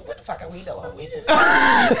to him. What the fuck are we doing with it?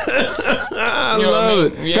 I love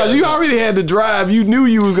it. Because you already had the drive. You knew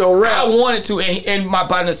you was going to rap. I wanted to. And my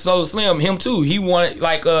partner, Solar Slim, him too. He wanted,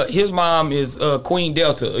 his mom is Queen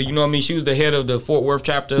Delta. You know what I mean? She was the head of the Fort Worth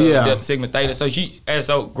chapter of Delta Sigma Theta.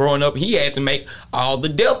 So growing up, he had to make all the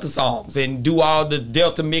Delta songs and do all the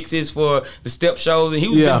Delta mixes for the step shows. And he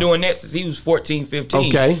was been doing that since he was 14, 15.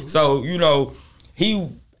 Okay. So, he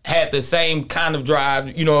had the same kind of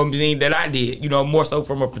drive, you know what I mean, that I did, more so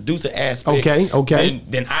from a producer aspect. Okay.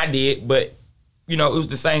 Than I did, but, it was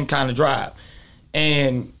the same kind of drive.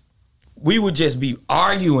 And we would just be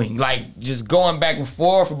arguing, like just going back and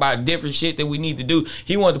forth about different shit that we need to do.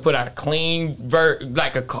 He wanted to put out a clean,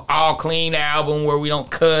 all clean album where we don't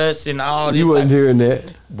cuss and all this. You wasn't hearing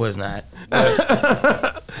that. Was not.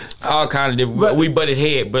 All kind of different. We butted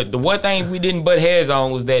heads. But the one thing we didn't butt heads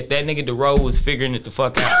on was that nigga DeRoe was figuring it the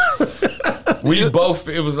fuck out. We both,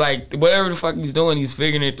 it was like, whatever the fuck he's doing, he's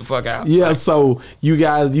figuring it the fuck out. Yeah, so you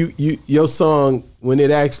guys, your song, when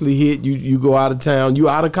it actually hit, you go out of town. You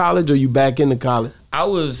out of college or you back into college? I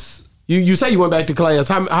was... You say you went back to class.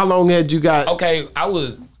 How long had you got? Okay, I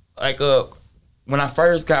was like,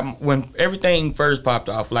 when everything first popped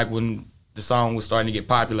off, like when the song was starting to get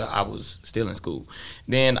popular, I was still in school.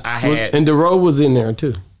 Then I had... And DeRoe was in there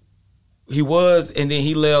too. He was, and then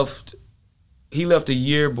he left a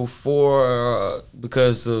year before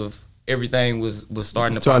because of everything was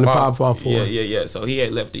starting to pop off. Yeah. So he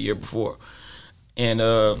had left a year before, and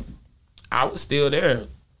I was still there,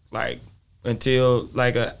 until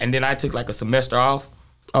and then I took a semester off.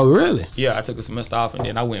 Oh, really? Yeah, I took a semester off, and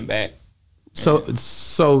then I went back.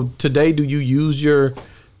 So today, do you use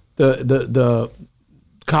the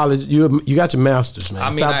college? You got your masters,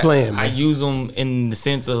 man. Stop playing, man. I use them in the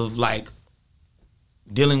sense of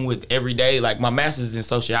dealing with every day, my master's in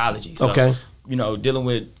sociology. So, okay. Dealing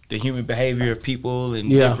with the human behavior of people and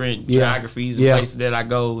different geographies and places that I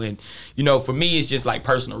go. And, for me, it's just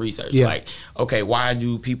personal research. Yeah. Okay, why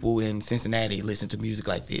do people in Cincinnati listen to music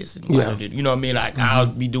like this? And why you know what I mean? I'll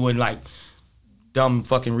be doing dumb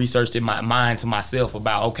fucking research in my mind to myself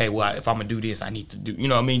about, okay, well, if I'm gonna do this, I need to do, you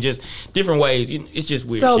know what I mean? Just different ways. It's just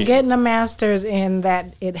weird So shit. Getting a master's in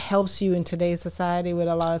that, it helps you in today's society with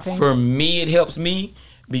a lot of things? For me, it helps me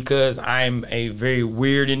because I'm a very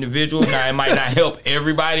weird individual. Now, it might not help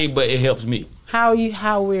everybody, but it helps me.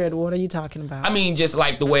 How weird? What are you talking about? I mean, just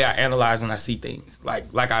like the way I analyze and I see things. Like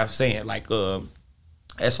I was saying, like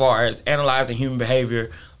as far as analyzing human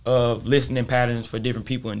behavior of listening patterns for different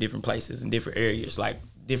people in different places and different areas, like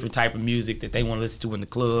different type of music that they want to listen to in the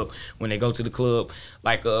club when they go to the club.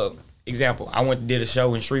 Like example, I did a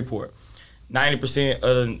show in Shreveport. 90%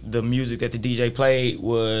 of the music that the DJ played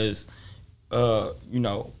was bow,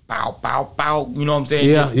 bow, bow, you know what I'm saying?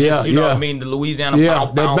 You know what I mean? The Louisiana bow,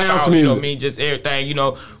 bow, bow, you know what I mean? Just everything,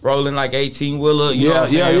 rolling like 18-wheeler, you know what I'm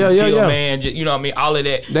saying? Yeah. Man, you know what I mean? All of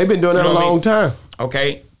that. They've been doing that a long time.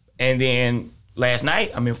 Okay. And then last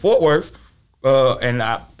night, I'm in Fort Worth, and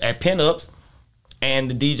at Pinups,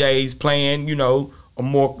 and the DJ's playing, a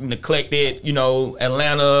more neglected,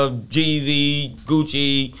 Atlanta, Jeezy,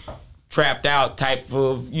 Gucci, trapped out type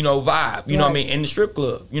of, vibe, you know what I mean, in the strip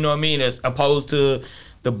club, you know what I mean, as opposed to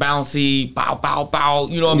the bouncy, bow, bow, bow,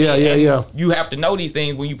 you know what I mean? Yeah. You have to know these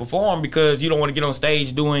things when you perform because you don't want to get on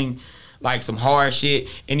stage doing like some hard shit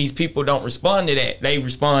and these people don't respond to that. They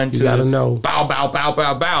respond to gotta know. Bow, bow, bow,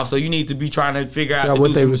 bow, bow. So you need to be trying to figure out what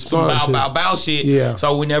to they do some bow, to. bow, bow shit. Yeah.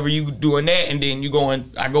 So whenever you doing that and then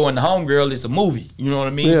I go in the Homegirl, it's a movie, you know what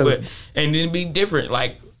I mean? Yeah. And then it be different,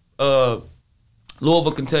 like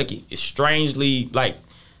Louisville, Kentucky is strangely like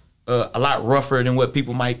a lot rougher than what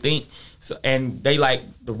people might think. So, and they like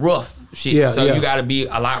the rough shit. You got to be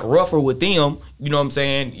a lot rougher with them. You know what I'm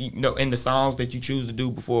saying? In the songs that you choose to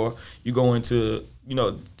do before you go into,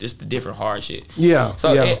 just the different hard shit. Yeah.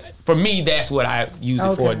 So for me, that's what I use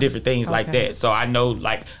it for, different things like that. So I know,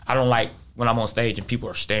 like, I don't like when I'm on stage and people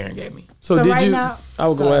are staring at me. So did right you? Now, I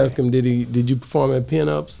was gonna ask him. Did you perform at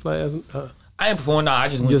Pinups last? I ain't performing. No, I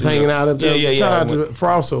just went just hanging out up there. Yeah. Shout out to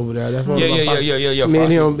Frost over there. That's one of my Yeah. Me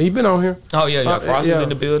and him, he been on here. Oh yeah. Frost was in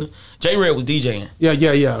the building. J Red was DJing. Yeah.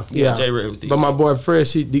 J Red was DJing. But my boy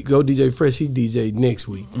Fresh, go DJ Fresh. He DJ next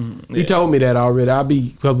week. He told me that already.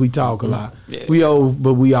 Because we talk a lot. Yeah. We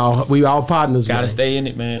all partners. Gotta stay in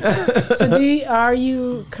it, man. So are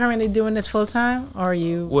you currently doing this full time, or are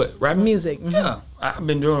you rapping music? Mm-hmm. Yeah, I've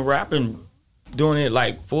been doing rapping, doing it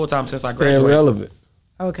like full time since I Staying graduated. relevant.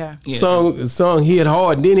 Okay. Yeah, song hit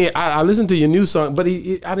hard. And then I listened to your new song, but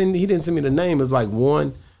he didn't send me the name. It was like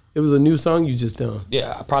one. It was a new song you just done.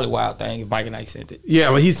 Yeah, probably Wild Thing. If Mike and Ike sent it.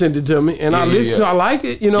 Yeah, but he sent it to me, and I listened to. I like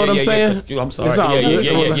it. You know what I'm saying? I'm sorry. It's all good.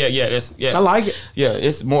 Yeah. I like it. Yeah,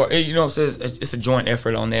 it's more. It's a joint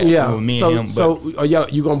effort on that. Yeah. With me and him. So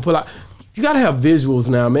you gonna pull out? You gotta have visuals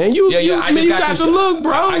now, man. You got the look,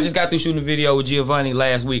 bro. I just got through shooting a video with Giovanni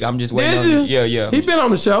last week. I'm just waiting. Did you? Yeah. He been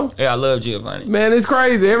on the show. Yeah, I love Giovanni. Man, it's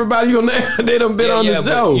crazy. Everybody on there, they done been on the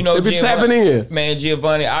show. They been tapping in. Man,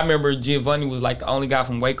 Giovanni. I remember Giovanni was like the only guy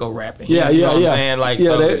from Waco rapping. You know what I'm saying? Like,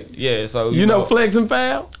 so you know Flex and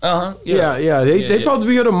Fab. Yeah. They supposed to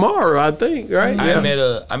be here tomorrow, I think. Right? I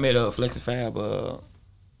met a Flex and Fab.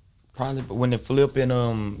 Probably when the Flip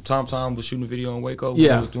and Tom was shooting a video in Waco. When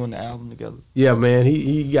they was doing the album together. Yeah, man,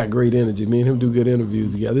 he got great energy. Me and him do good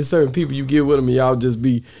interviews together. There's certain people you get with him and y'all just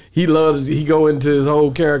be. He go into his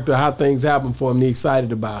whole character, how things happen for him. And he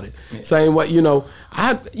excited about it. Yeah. Same way,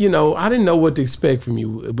 I didn't know what to expect from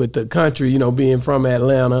you with the country. Being from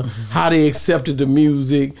Atlanta, how they accepted the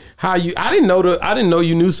music. I didn't know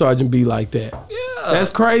you knew Sergeant B like that. Yeah.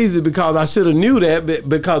 That's crazy because I should have knew that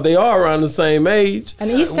because they are around the same age.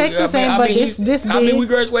 And East Texas it's this big. I mean, we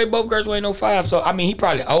both graduated in 05, so I mean, he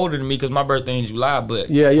probably older than me because my birthday in July, but...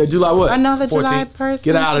 Yeah, July what? Another 14th. July person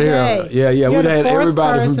Get out of today. here. Yeah, we had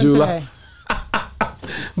everybody from July.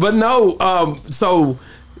 But no, so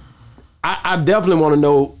I definitely want to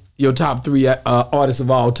know your top 3 artists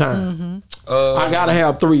of all time. Mm-hmm. I gotta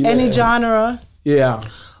have 3. Any genre. Yeah.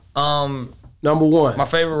 Number 1. My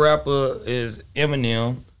favorite rapper is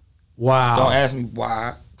Eminem. Wow. Don't ask me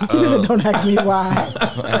why. Don't ask me why.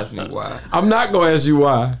 Don't ask me why. I'm not gonna ask you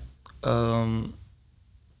why. Number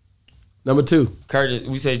 2. Curtis.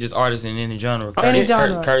 We say just artists in any genre. Any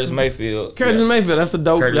genre. Curtis Mayfield. Mayfield. That's a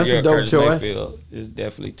dope. Curtis choice. Mayfield is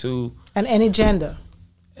definitely 2. And any gender.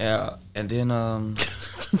 Yeah, and then I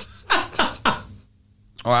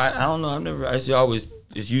don't know.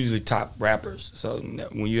 It's usually top rappers. So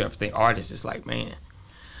when you have to think artists, it's like, man.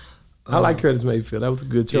 I like Curtis Mayfield. That was a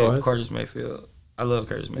good choice. Yeah, Curtis Mayfield. I love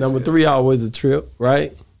Curtis Mayfield. Number 3 always a trip,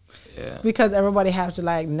 right? Yeah. Because everybody has to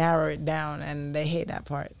like narrow it down, and they hate that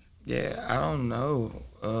part. Yeah, I don't know.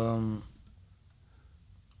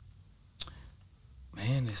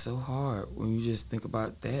 Man, it's so hard when you just think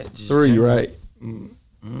about that. 3, right?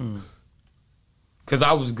 Because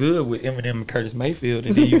I was good with Eminem and Curtis Mayfield,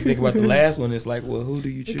 and then you think about the last one, it's like, well, who do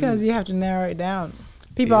you choose? Because you have to narrow it down.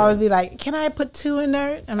 People always be like, "Can I put 2 in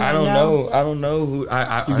there?" I don't know. I don't know who.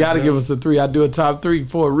 You got to give us a 3. I do a top 3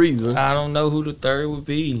 for a reason. I don't know who the third would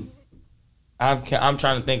be. I'm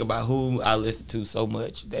trying to think about who I listen to so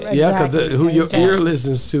much. That Yeah, because who your ear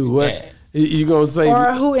listens to. What you gonna say?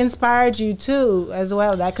 Or who inspired you too, as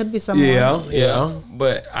well? That could be someone. Yeah.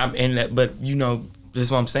 But But you know,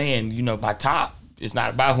 just what I'm saying. You know, my top. It's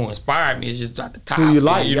not about who inspired me. It's just about the top. Who you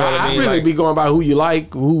like? You know what I mean? really be going by who you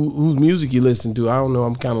like, whose music you listen to. I don't know.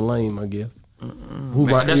 I'm kind of lame, I guess.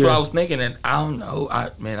 Man, that's what I was thinking, and I don't know.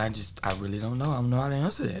 I really don't know. I don't know how to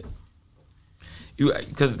answer that.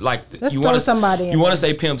 Because like Let's you throw want to somebody. You want to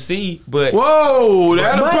say Pimp C, but whoa,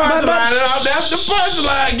 that's the punchline. That's the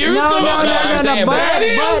punchline. Give it to me.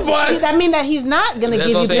 But I mean that he's not gonna give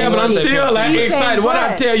you. Yeah, but I'm still excited. What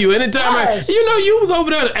I tell you, anytime you was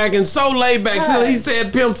over there acting so laid back till he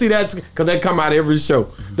said Pimp C. That's because they come out every show.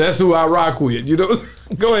 That's who I rock with. You know.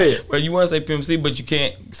 Go ahead. Well, you want to say Pimp C, but you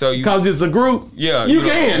can't. So because it's a group. Yeah, you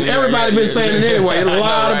can. Everybody been saying it anyway. A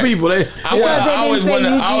lot of people. I always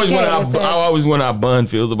wonder how Bun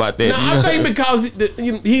feels about that. No, I think because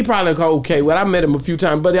he probably okay with it. I met him a few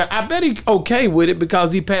times, but I bet he okay with it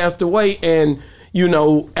because he passed away, and you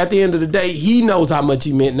know, at the end of the day, he knows how much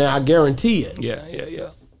he meant. Now I guarantee it. Yeah.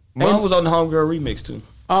 Bun was on the Homegirl remix too.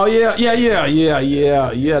 Oh yeah. That's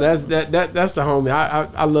the homie.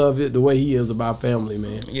 I love it the way he is about family,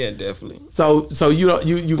 man. Yeah, definitely. So you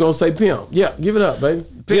gonna say Pimp? Yeah, give it up, baby.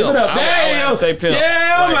 Pimp. Give it up. I say Pimp.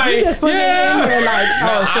 Yeah, you just put it in there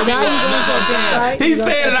like, so now you gonna say Pimp, right? He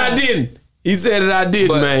said it. I didn't. He said it. I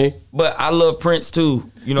didn't, man. But I love Prince too.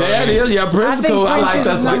 You know that what I mean? is. Yeah, Prince is cool. I like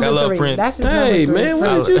that song. I love Prince. That's his hey man,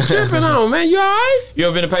 what you tripping on, man? You all right? You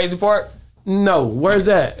ever been to Paisley Park? No. Where's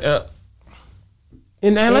that?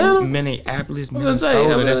 In Atlanta? In Minneapolis,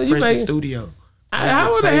 Minnesota. That's Prince's studio.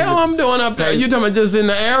 How the hell I'm doing up there? You talking about just in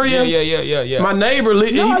the area? Yeah. My neighbor,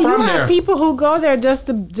 he from you there. have people who go there just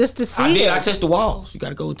to see. I did. I touched the walls. You got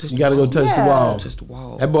to go touch. You got to go touch the walls. Touch the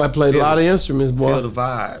walls. That boy played a lot of instruments, boy. Feel the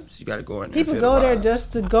vibes. You got to go in there. People go there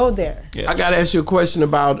just to go there. Yeah. I got to ask you a question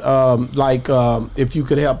about if you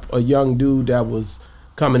could help a young dude that was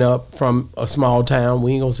coming up from a small town.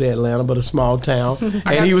 We ain't gonna say Atlanta, but a small town,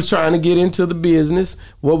 and he was trying to get into the business.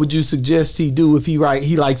 What would you suggest he do if he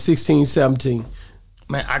like 16, 17?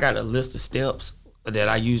 Man, I got a list of steps that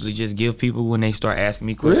I usually just give people when they start asking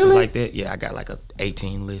me questions like that. Yeah, I got like a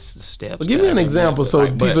 18 list of steps. Well, give me an example so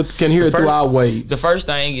people can hear it through our waves. The first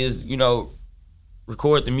thing is,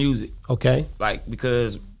 record the music. Okay. Like,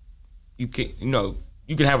 because you can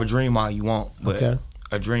have a dream all you want, but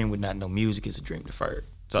a dream with not no music is a dream deferred.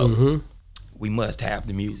 So we must have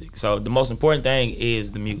the music. So the most important thing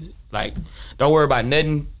is the music. Like, don't worry about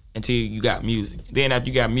nothing until you got music. Then after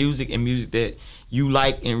you got music and music that you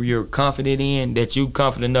like and you're confident in, that you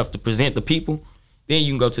confident enough to present the people, then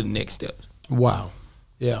you can go to the next steps. Wow.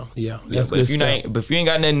 Yeah. That's but if you ain't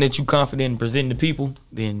got nothing that you confident in presenting to people,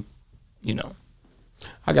 then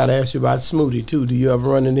I gotta ask you about Smoothie too. Do you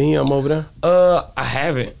ever run into him over there? I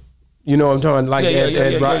haven't. You know what I'm talking like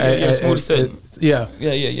Smoothie Sutton. Yeah.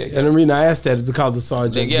 And the reason I asked that is because of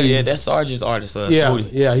Sergeant. Yeah, that's Sergeant's artist. Smoothie.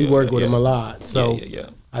 Yeah, he worked with him a lot. So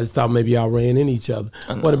I just thought maybe y'all ran in each other.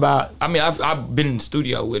 What about? I mean, I've been in the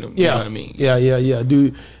studio with him. You know what I mean? Yeah.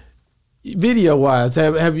 Do video wise,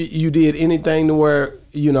 have you did anything to where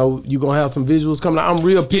you gonna have some visuals coming out? I'm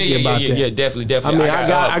real picky about that. Yeah, definitely. I mean,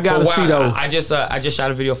 I gotta see those. I just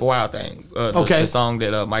shot a video for Wild Thing. The song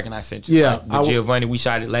that Mike and I sent you. Yeah, with Giovanni, we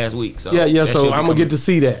shot it last week. So So I'm gonna get to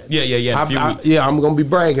see that. Yeah. In a few weeks. I'm gonna be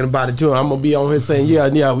bragging about it too. I'm gonna be on here saying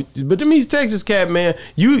But to me, he's Texas cat, man.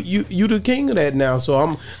 You the king of that now. So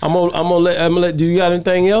I'm gonna let. Do you got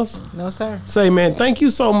anything else? No, sir. Say, man, thank you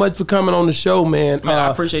so much for coming on the show, man. I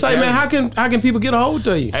appreciate. Say, man, how can people get a hold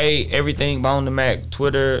of you? Hey, everything Bone the Mac.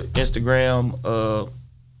 Twitter, Instagram,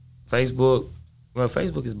 Facebook. Well,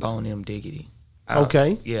 Facebook is Bone M Diggity.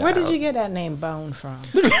 Okay. Yeah. Where did you get that name Bone from?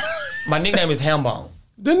 My nickname is Hambone.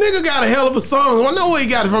 The nigga got a hell of a song. I know where he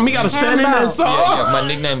got it from. He got a stand in that song. Yeah. My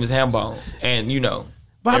nickname is Hambone, and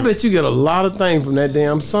But I bet you get a lot of things from that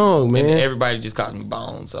damn song, man. And everybody just calls me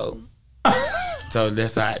Bone, so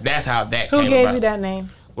that's how that Who came gave about. you that name?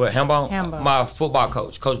 What, Hambone? Hambone. My football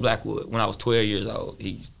coach, Coach Blackwood, when I was 12 years old,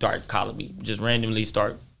 he started calling me, just randomly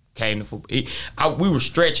came to football. We were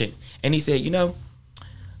stretching, and he said,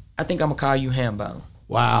 I think I'm going to call you Hambone.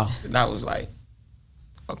 Wow. And I was like,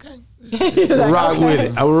 okay. Rock with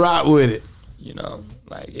it. I would rock with it.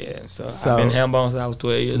 So I've been Hambone since I was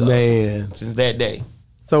 12 years old. Man. Since that day.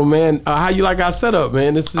 So, man, how you like our setup,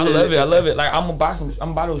 man? I love it. Like, I'm going to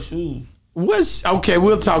buy those shoes. Okay,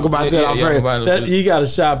 we'll talk about that. You got a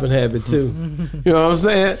shopping habit too. You know what I'm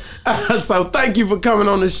saying? So thank you for coming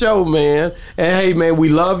on the show, man. And hey, man, we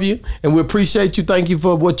love you and we appreciate you. Thank you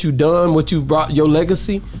for what you done, what you brought, your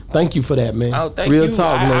legacy. Thank you for that, man. Oh, thank real you.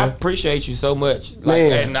 talk, man. I appreciate you so much,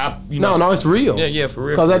 man. And no, it's real. Yeah, for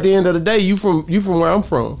real. Because at the end of the day, you from where I'm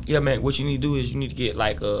from. Yeah, man. What you need to do is you need to get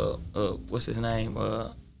like what's his name,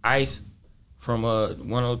 Ice. From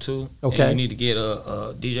 102. Okay. And you need to get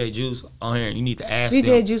DJ Juice on here. And you need to ask DJ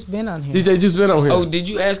them. Juice been on here. DJ Juice been on here. Oh, did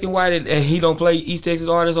you ask him why he don't play East Texas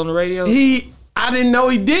artists on the radio? I didn't know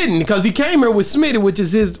he didn't because he came here with Smitty, which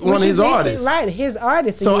is one of his artists. Right, his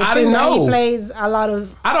artist. So I didn't know. He plays a lot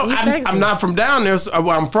of. I'm not from down there.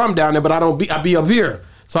 I'm from down there, but I be up here.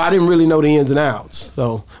 So I didn't really know the ins and outs.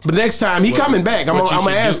 So, but next time he coming back, I'm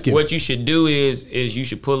gonna ask him. What you should do is you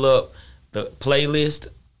should pull up the playlist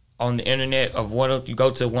on the internet of you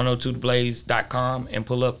go to 102theblaze.com and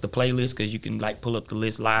pull up the playlist because you can like pull up the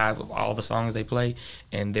list live of all the songs they play,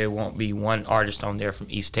 and there won't be one artist on there from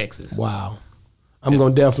East Texas. Wow, I'm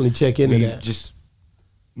gonna definitely check into that. Just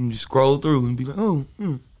scroll through and be like,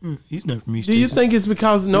 he's not from East Texas. Do you think it's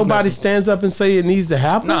because nobody stands up and say it needs to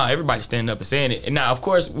happen? No, everybody stand up and saying it. And now, of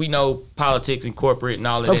course, we know politics and corporate and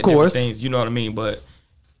all of that. Of course, things. You know what I mean? But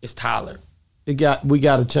it's Tyler. We got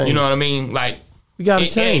to change. You know what I mean? Like. We gotta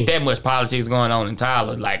change. It ain't that much politics going on in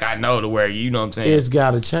Tyler. Like I know to where you know what I'm saying. It's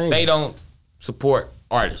gotta change. They don't support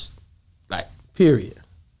artists. Like period.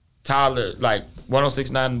 Tyler, like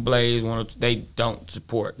 106.9 The Blaze, they don't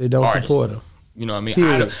support. They don't artists. support them. You know what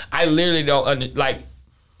I mean? I literally don't like.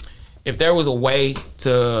 If there was a way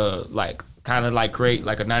to like kind of like create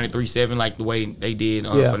like a 93.7 like the way they did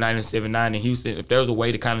for 97.9 in Houston, if there was a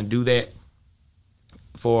way to kind of do that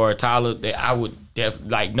for Tyler, that I would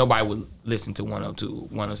like nobody would listen to 102,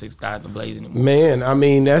 106.9 The Blaze anymore. Man, I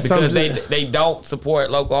mean that's because something they don't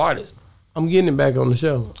support local artists. I'm getting him back on the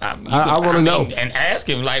show. I want to know and ask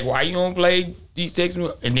him like why you don't play East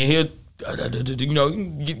Texas, and then he'll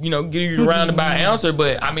give you a roundabout answer.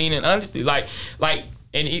 But I mean, and honestly, I'm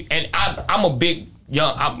a big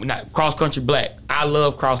I'm not Cross Country Black. I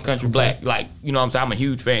love Cross Country Black. Like you know what I'm saying, I'm a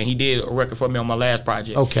huge fan. He did a record for me on my last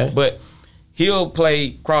project. Okay, but he'll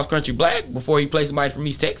play Cross Country Black before he plays somebody from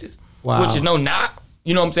East Texas. Wow. Which is no knock,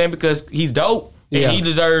 you know what I'm saying, because he's dope and he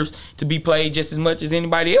deserves to be played just as much as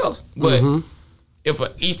anybody else. But if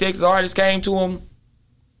an East Texas artist came to him,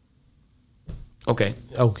 okay,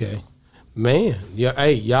 man, yeah,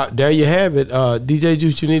 hey, y'all, there you have it. DJ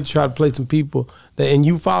Juice, you need to try to play some people and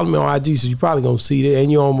you follow me on IG, so you probably gonna see that,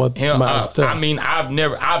 and you're on my I mean,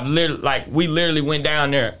 we literally went down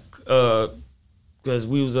there because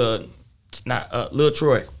we was Lil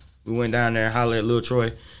Troy. We went down there and hollered at Lil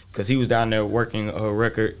Troy because he was down there working a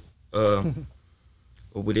record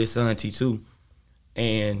with his son T2,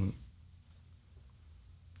 and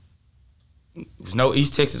there's no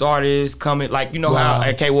East Texas artists coming. Like you know how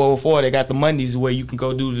at K104 they got the Mondays where you can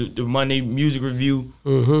go do the Monday music review.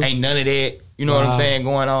 Ain't none of that. You know what I'm saying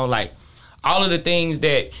going on like. All of the things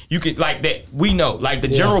that you could like that we know, like the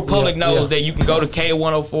general public knows that you can go to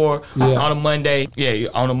K104 on a Monday,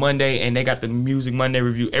 on a Monday, and they got the Music Monday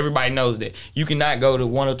review. Everybody knows that you cannot go to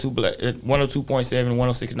 102.7,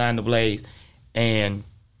 106.9 The Blaze, and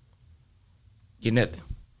get nothing.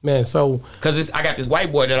 Man, so because I got this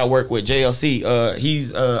white boy that I work with, JLC.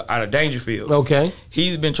 He's out of Dangerfield. Okay,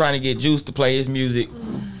 he's been trying to get Juice to play his music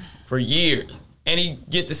for years, and he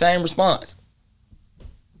get the same response.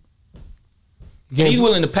 And he's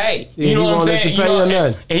willing to pay. You know what I'm saying?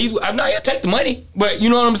 And I'm not gonna take the money, but you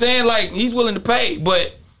know what I'm saying? Like he's willing to pay,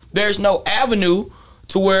 but there's no avenue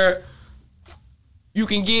to where you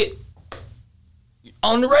can get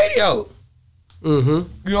on the radio. You know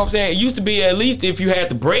what I'm saying? It used to be at least if you had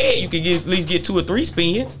the bread, you could at least get 2 or 3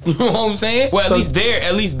 spins. You know what I'm saying? Well, at least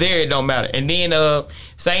there it don't matter. And then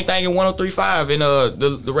same thing in 103.5 in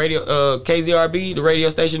the radio KZRB, the radio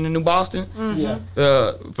station in New Boston.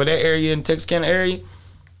 For that area in Texarkana area.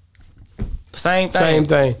 Same thing.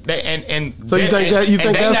 So you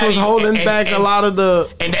think that's what's holding back a lot of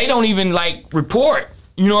the. And they don't even like report.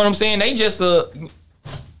 You know what I'm saying? They just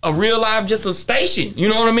a real live, just a station. You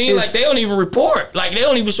know what I mean? Like they don't even report. Like they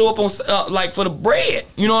don't even show up on like for the bread.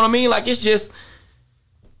 You know what I mean? Like it's just,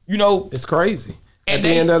 you know, it's crazy. At the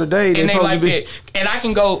end of the day, they like that. And I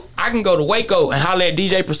can go to Waco and holler at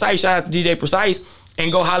DJ Precise. Shout out to DJ Precise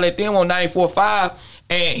and go holler at them on 94.5,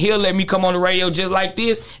 and he'll let me come on the radio just like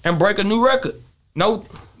this and break a new record. No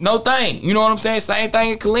thing. You know what I'm saying? Same thing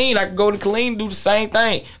in Killeen. I can go to Killeen and do the same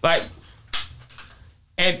thing. Like.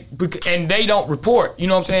 And they don't report, you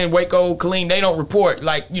know what I'm saying? Waco, Killeen, they don't report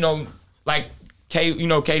like, you know, like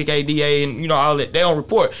KDKDA and you know all that. They don't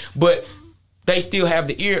report, but they still have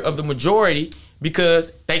the ear of the majority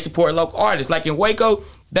because they support local artists. Like in Waco,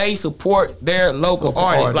 they support their local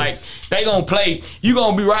artists. Like they gonna play. You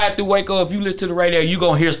gonna be riding through Waco. If you listen to the radio, you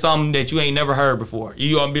gonna hear something that you ain't never heard before.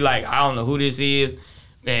 You gonna be like, I don't know who this is.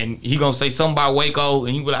 And he gonna say something about Waco,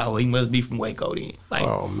 and you be like, oh, he must be from Waco then. Like,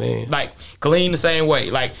 oh man, like Kaleem the same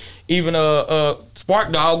way. Like even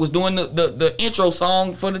Spark Dog was doing the intro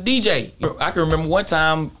song for the DJ. I can remember one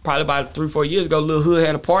time, probably about 3-4 years ago, Lil Hood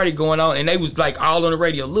had a party going on, and they was like all on the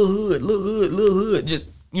radio, Lil Hood, Lil Hood, Lil Hood.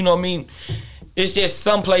 Just, you know what I mean? It's just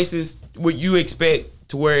some places where you expect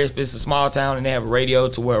to where if it's a small town and they have a radio,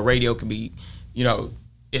 to where a radio can be, you know,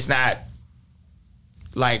 it's not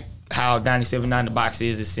like how 97.9 The Box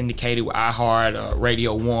is syndicated with iHeart,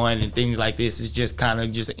 Radio One, and things like this. It's just kind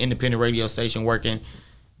of just an independent radio station working,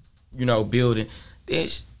 you know, building.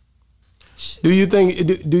 Do you think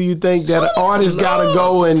that an artist gotta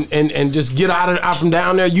go and just get out from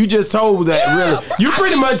down there? You just told that, really. You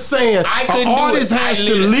pretty much saying an artist has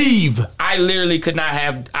to leave. I literally could not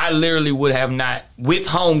have. I literally would have not with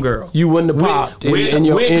Homegirl. You wouldn't have popped in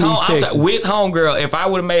your East Texas. With Homegirl, if I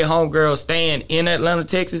would have made Homegirl stand in Atlanta,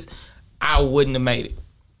 Texas, I wouldn't have made it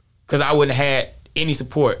because I wouldn't have had any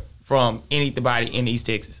support from anybody in East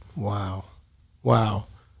Texas. Wow.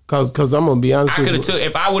 Cause I'm gonna be honest. I could have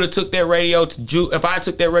if I would have took that radio to if I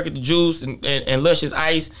took that record to Juice and Luscious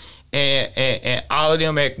Ice and all of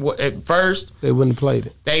them at first, they wouldn't have played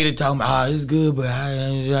it. They'd have told me, "Oh, it's good," but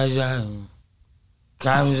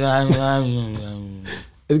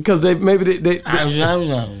because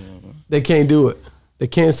they can't do it. They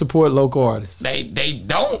can't support local artists. They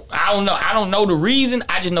don't. I don't know the reason.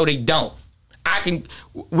 I just know they don't. I can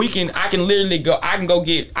literally go. I can go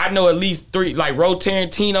get. I know at least 3, like Ro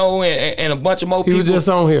Tarantino and a bunch of more people. He was just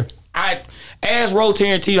on here. I asked Ro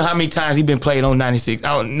Tarantino how many times he been played on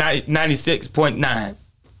 96.9.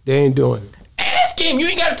 They ain't doing it. Ask him. You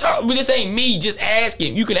ain't got to talk. But this ain't me. Just ask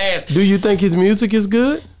him. You can ask. Do you think his music is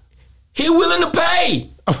good? He willing to pay.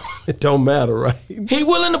 It don't matter, right? He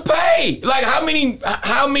willing to pay. Like how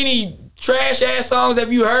many trash ass songs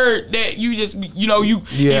have you heard that you just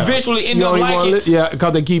eventually end up liking?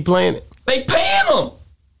 Because they keep playing it. They paying them.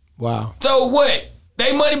 Wow. So what?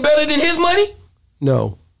 They money better than his money?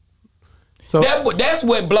 No. So that's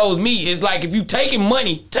what blows me. Is like if you taking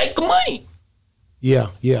money, take the money. Yeah.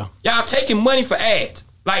 Y'all taking money for ads.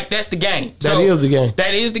 Like that's the game. That is the game.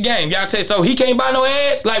 That is the game. Y'all tell. So he can't buy no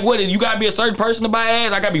ads. Like what is? You gotta be a certain person to buy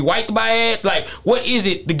ads. I gotta be white to buy ads. Like what is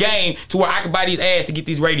it? The game to where I can buy these ads to get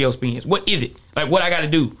these radio spins. What is it? Like what I gotta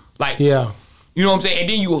do? Like you know what I'm saying? And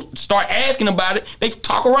then you start asking about it. They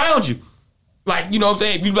talk around you. Like you know what I'm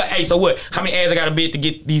saying? If you be like, hey, so what? How many ads I gotta bid to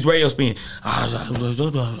get these radio spins? They don't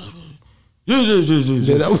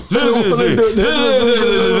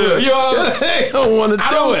want to do it.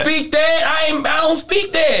 I don't speak that. I don't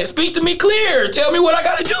speak that. Speak to me clear. Tell me what I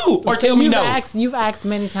gotta do, or tell me no. You've asked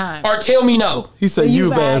many times. Or tell me no. He said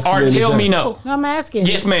you've asked. Or tell me no. No, I'm asking.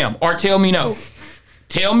 Yes, ma'am. Or tell me no.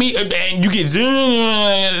 Tell me, and you get,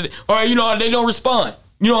 or they don't respond.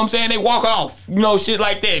 You know what I'm saying? They walk off. You know, shit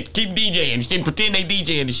like that. Keep DJing. Shit, pretend they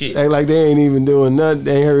DJing and shit. Act like they ain't even doing nothing.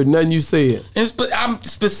 They ain't heard nothing you said. And I'm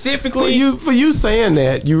specifically for you saying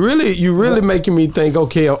that. You really making me think.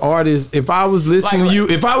 Okay, an artist. If I was listening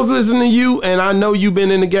to you, and I know you've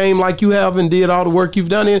been in the game like you have and did all the work you've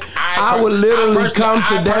done in, I would literally come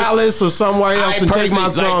to Dallas or somewhere else and take my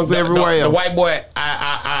songs everywhere else. The white boy,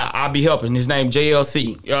 I'll be helping. His name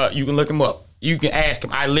JLC. You can look him up. You can ask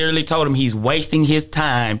him. I literally told him he's wasting his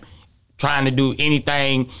time trying to do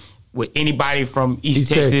anything with anybody from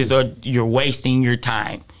East Texas, or you're wasting your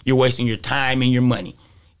time. You're wasting your time and your money.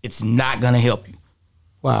 It's not going to help you.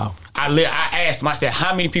 Wow. I asked him, I said,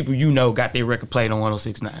 how many people got their record played on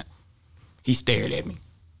 106.9? He stared at me.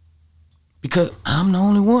 Because I'm the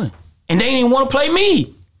only one. And they didn't even want to play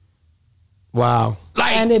me. Wow.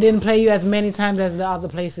 And they didn't play you as many times as the other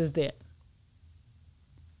places did.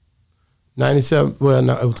 97, well,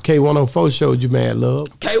 no, it was K104 showed you Mad Love.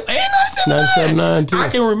 And 97.9 too. I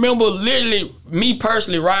can remember literally me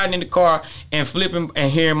personally riding in the car and flipping and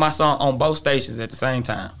hearing my song on both stations at the same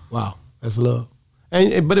time. Wow, that's love.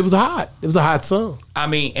 But it was hot. It was a hot song. I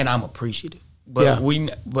mean, and I'm appreciative. But we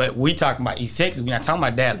talking about East Texas. We're not talking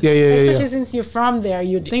about Dallas. Yeah. Especially since you're from there,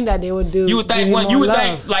 you'd think that they would do. You would think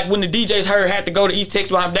like when the DJs had to go to East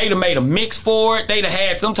Texas, they'd have made a mix for it. They'd have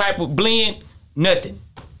had some type of blend. Nothing.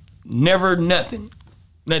 Never nothing.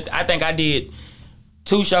 I think I did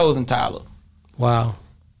 2 shows in Tyler. Wow.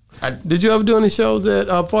 Did you ever do any shows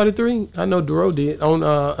at 43? I know Duro did on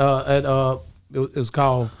it was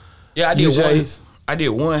called I did UJ's. I did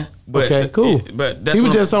one. But okay, cool. But that's he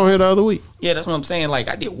was just on here the other week. Yeah, that's what I'm saying. Like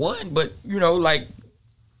I did one, but you know, like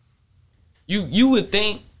you would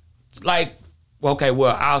think, like, okay,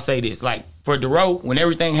 well, I'll say this, like for Dero, when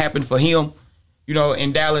everything happened for him, you know,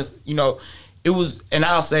 in Dallas, you know, it was, and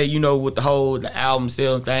I'll say, you know, with the album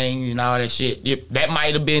sale thing and all that shit, that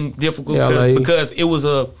might have been difficult because it was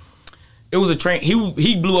a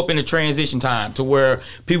he blew up in a transition time to where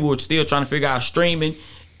people were still trying to figure out streaming,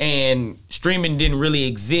 and streaming didn't really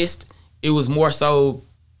exist. It was more so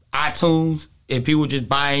iTunes, and people were just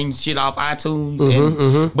buying shit off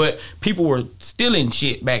iTunes. But people were stealing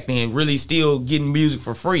shit back then, really still getting music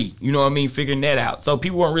for free. You know what I mean? Figuring that out. So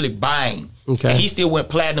people weren't really buying. Okay. And he still went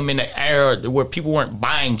platinum in the era where people weren't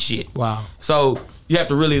buying shit. Wow. So you have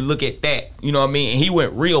to really look at that. You know what I mean? And he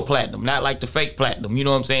went real platinum, not like the fake platinum. You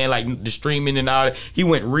know what I'm saying? Like the streaming and all that. He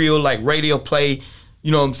went real, like radio play.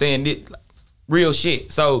 You know what I'm saying? Real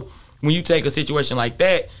shit. So when you take a situation like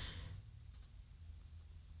that,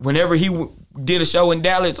 whenever he did a show in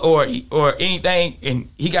Dallas or anything and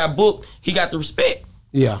he got booked, he got the respect.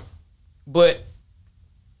 Yeah. But,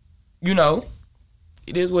 you know,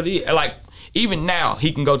 it is what it is. Like, even now,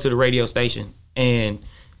 he can go to the radio station and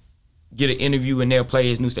get an interview and they'll play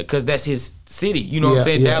his new stuff because that's his city. You know what I'm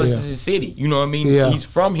saying? Dallas is his city. You know what I mean? Yeah. He's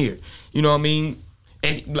from here. You know what I mean?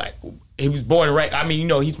 And, like, he was born and raised. I mean, you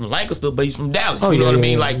know, he's from Lancaster, but he's from Dallas. You know what I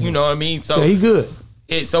mean? Like, you know what I mean? So he good.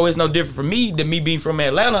 So it's no different for me than me being from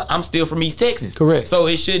Atlanta. I'm still from East Texas. Correct. So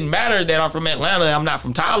it shouldn't matter that I'm from Atlanta, I'm not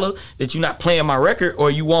from Tyler, that you're not playing my record,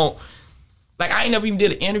 or you won't. Like, I ain't never even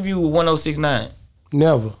did an interview with 1069.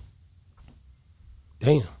 Never.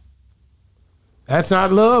 Damn. That's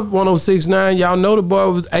Not Love, 1069. Y'all know the boy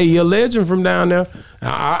was a legend from down there.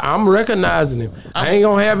 I'm recognizing him. I ain't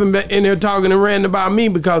gonna have him in there talking and ranting about me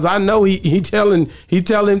because I know he telling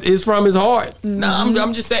it's from his heart. No,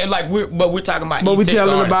 I'm just saying, like, we're talking about. But we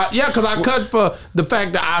telling about because I cut for the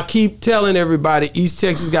fact that I keep telling everybody East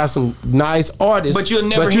Texas got some nice artists. But you'll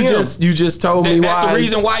never hear them. You just told me why. That's the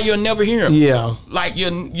reason why you'll never hear them. Yeah. Like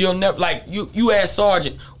you'll never, like you ask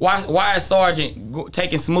Sergeant why is Sergeant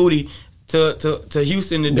taking Smoothie to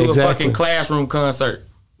Houston to do a fucking classroom concert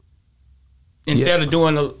instead of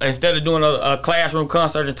doing a classroom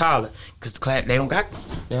concert in Tyler, because they don't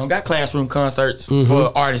got classroom concerts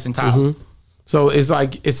for artists in Tyler. So it's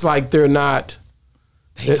like they're not.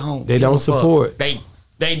 They don't support.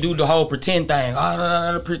 They do the whole pretend thing,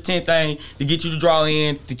 pretend thing to get you to draw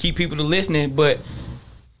in, to keep people to listening, but.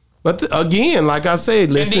 Again, like I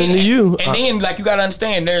said, listening to you. And then, like, you got to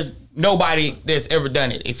understand, there's nobody that's ever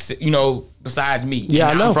done it, besides me. Yeah,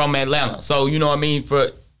 I know. I'm from Atlanta. So, you know what I mean?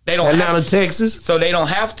 Atlanta, Texas. So they don't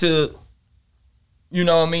have to, you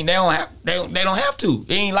know what I mean? They don't have to.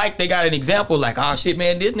 It ain't like they got an example like, oh, shit,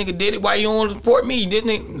 man, this nigga did it. Why you don't want to support me? This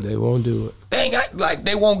nigga. They won't do it. They ain't got, like,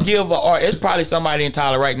 they won't give a art. There's probably somebody in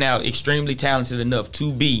Tyler right now extremely talented enough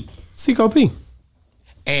to be. Seco P.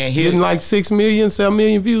 And he's getting like 6 million, 7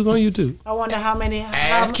 million views on YouTube. I wonder how many.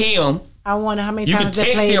 Ask him. I wonder how many you times can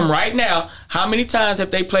text him right now. How many times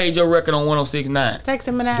have they played your record on 1069? Text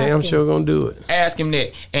him and ask him. Damn sure gonna do it. Ask him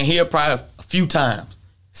that, and he'll probably a few times.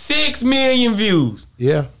 6 million views.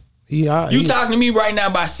 Yeah. You talking to me right now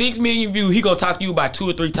about 6 million views? He gonna talk to you about 2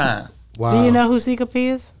 or 3 times. Wow. Do you know who Seco P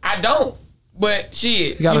is? I don't, but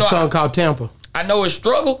shit. He got a song called Tampa. I know it's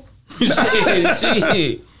struggle.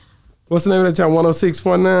 shit. What's the name of that channel?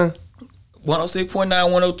 106.9. 106.9,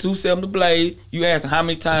 102.7 The Blaze. You ask them how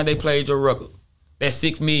many times they played your record. That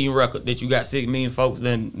 6 million record that you got 6 million folks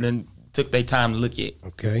then took their time to look at.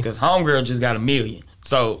 Okay. Because Homegirl just got 1 million.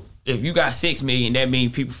 So if you got 6 million, that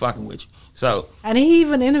means people fucking with you. So. And he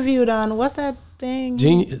even interviewed on what's that thing?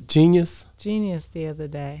 Genius. Genius the other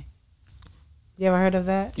day. You ever heard of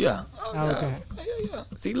that? Yeah. Okay. Yeah.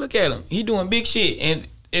 See, look at him. He doing big shit, and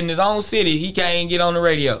in his own city, he can't even get on the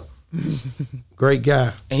radio. Great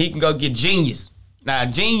guy. And he can go get Genius.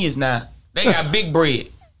 Genius, they got big bread.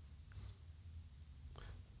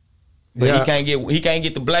 But yeah. he can't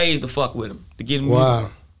get the Blaze to fuck with him. To get him. Wow.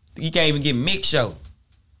 He can't even get Mix Show.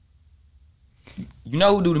 You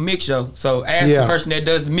know who do the Mix Show? So ask the person that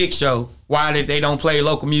does the Mix Show why they don't play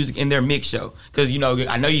local music in their Mix Show. Because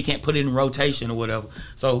I know you can't put it in rotation or whatever.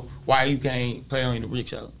 So why you can't play on the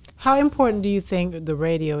Mix Show? How important do you think the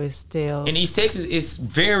radio is still? In East Texas, it's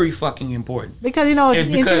very fucking important. Because, it's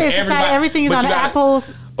in today's society, everything is on Apple,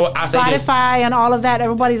 Spotify, and all of that.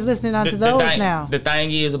 Everybody's listening onto those now. The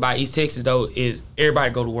thing is about East Texas, though, is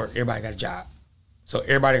everybody go to work. Everybody got a job. So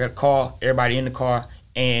everybody got a car. Everybody in the car.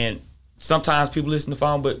 And sometimes people listen to the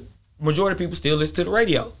phone, but majority of people still listen to the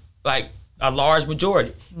radio. Like, a large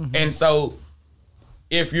majority. And so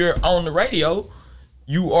if you're on the radio,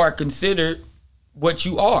 you are considered what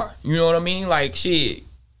you are. You know what I mean? Like, shit,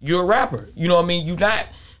 you're a rapper. You know what I mean? You not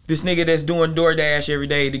this nigga that's doing DoorDash every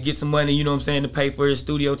day to get some money, you know what I'm saying, to pay for his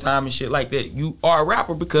studio time and shit like that. You are a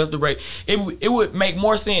rapper because the rate. It would make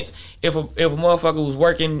more sense if a motherfucker was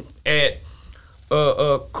working at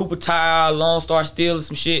Cooper Tire, Lone Star Steel or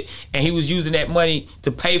some shit, and he was using that money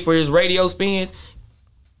to pay for his radio spins.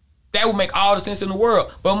 That would make all the sense in the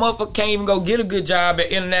world. But a motherfucker can't even go get a good job at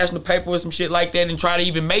International Paper or some shit like that and try to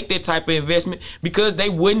even make that type of investment because they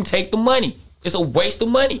wouldn't take the money. It's a waste of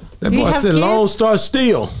money. That boy said Lone Star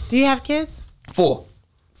Steel. Do you have kids? 4.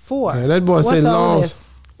 Yeah, that boy said Lone.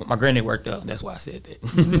 My granddad worked up. That's why I said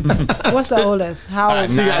that. What's the oldest? How old?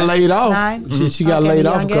 She got laid off. 9? She got laid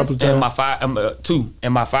off a couple of times. And 2.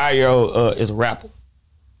 And my 5-year-old is a rapper.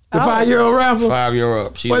 The 5-year-old rapper?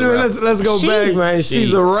 5-year-old. Wait a minute, let's go back, man.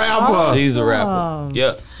 She's a rapper. She's a rapper.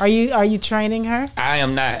 Yeah. Are you training her? I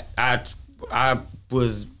am not. I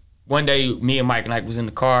was one day, me and Mike and Ike was in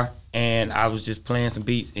the car and I was just playing some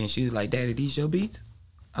beats and she's like, "Daddy, these your beats?"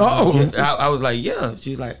 I was like, "Yeah."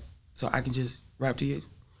 She's like, "So I can just rap to you?"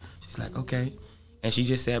 She's like, "Okay." And she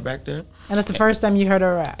just sat back there. And it's the first time you heard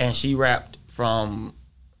her rap. And she rapped from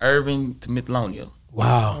Irving to Mythlonia.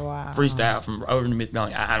 Wow. Freestyle from Irving to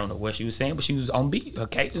Mythlonia. I don't know what she was saying, but she was on beat. Her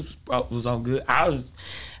cadence was on good. I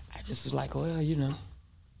just was like, well, you know.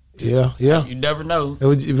 Yeah. You never know.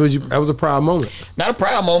 That was a proud moment. Not a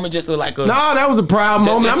proud moment, just like a. No, that was a proud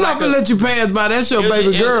moment. I'm not gonna let you pass by. That's your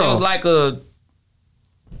baby girl. It was like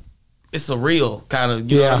it's a real kind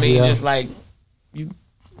of, you know what I mean? Yeah. Just like,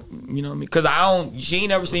 you know what I mean? Because she ain't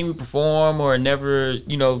never seen me perform or never,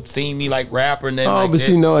 seen me like rap or nothing like but that.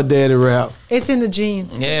 she know her daddy rap. It's in the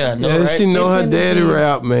genes. Yeah, right? She know her daddy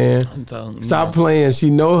rap, man. Stop playing. She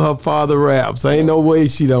know her father raps. Ain't no way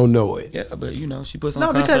she don't know it. Yeah, but she puts on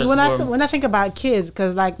No, because when I think about kids,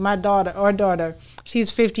 because like my daughter,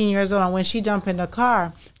 she's 15 years old, and when she jump in the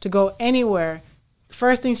car to go anywhere,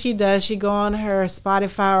 first thing she does, she go on her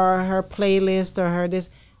Spotify or her playlist or her this.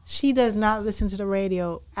 She does not listen to the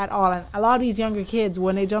radio at all. And a lot of these younger kids,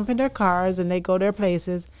 when they jump in their cars and they go their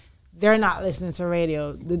places, they're not listening to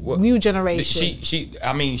radio. New generation.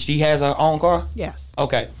 She has her own car? Yes.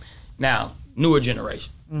 Okay. Now, newer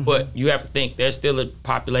generation. Mm-hmm. But you have to think there's still a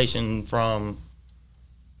population from...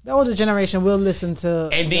 The older generation will listen to...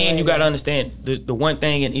 And then you got to understand, the one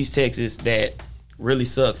thing in East Texas that really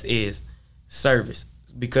sucks is service.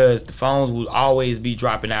 Because the phones will always be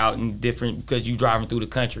dropping out and different because you're driving through the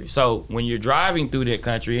country. So when you're driving through the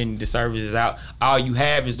country and the service is out, all you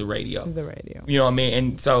have is the radio. You know what I mean?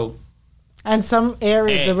 And so... And some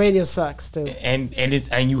areas the radio sucks too. And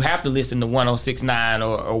you have to listen to 106.9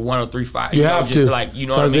 or 103.5. You have to. Like, you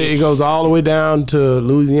know what I mean? It goes all the way down to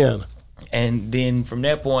Louisiana. And then from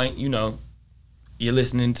that point, you're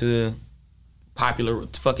listening to popular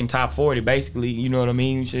fucking top 40 basically. You know what I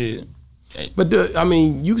mean? Shit. But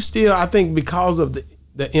you still, I think because of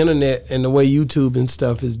the internet and the way YouTube and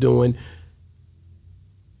stuff is doing,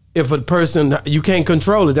 if a person, you can't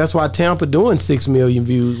control it. That's why Tampa doing 6 million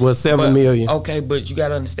views, 7 million. Okay, but you got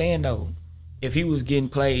to understand though, if he was getting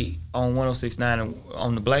played on 106.9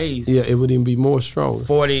 on the Blaze, yeah, it would even be more strong.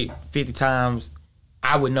 40, 50 times,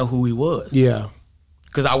 I would know who he was. Yeah.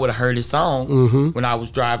 Because I would have heard his song when I was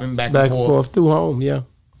driving back and forth through home, yeah.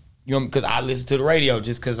 Because I listen to the radio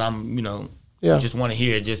just because I'm, just want to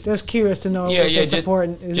hear it. Just curious to know what they're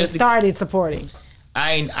supporting. Started supporting.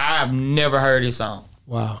 I've never heard his song.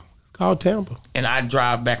 Wow. It's called Tampa. And I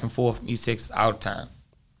drive back and forth from East Texas all the time.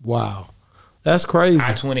 Wow. That's crazy.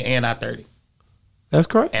 I-20 and I-30. That's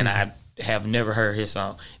crazy. And I have never heard his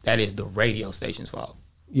song. That is the radio station's fault.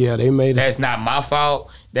 Yeah, they made it. That's not my fault.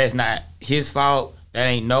 That's not his fault. That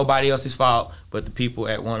ain't nobody else's fault but the people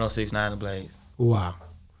at 106.9 The Blaze. Wow.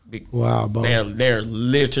 Wow, Bone. They're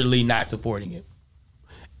literally not supporting it.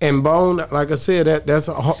 And Bone, like I said, that's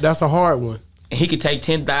a hard one. And he could take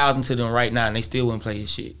 10,000 to them right now, and they still wouldn't play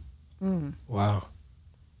his shit. Wow,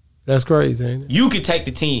 that's crazy, ain't it? You could take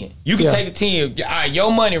the 10. You could take the 10. All right,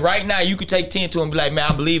 your money right now. You could take 10 to him and be like,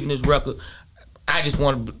 man, I believe in this record. I just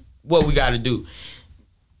want what we got to do.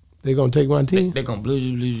 They gonna take my 10. They gonna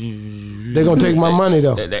blizzard. They gonna take my money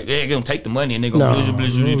though. They're gonna take the money and they gonna blizzard.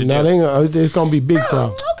 No, it's gonna be big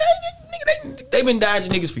problem. Okay, they've been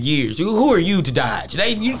dodging niggas for years. Who are you to dodge?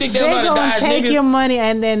 You think they're gonna dodge niggas? They gonna take your money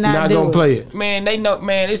and then not gonna play it. Man, they know.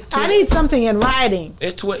 Man, it's. I need something in writing.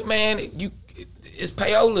 It's man. It's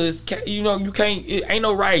payola. You can't. It ain't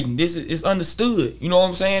no writing. It's understood. You know what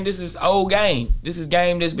I'm saying? This is old game. This is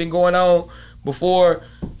game that's been going on before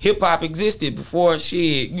hip hop existed. Before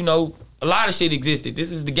shit. a lot of shit existed.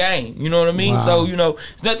 This is the game. You know what I mean? Wow. So,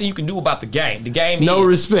 there's nothing you can do about the game. The game No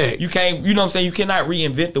is, respect. You can't, you know what I'm saying? You cannot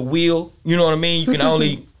reinvent the wheel. You know what I mean? You can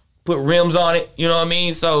only put rims on it. You know what I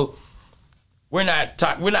mean? So we're not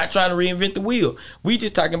trying to reinvent the wheel. We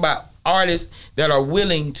just talking about artists that are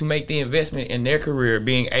willing to make the investment in their career,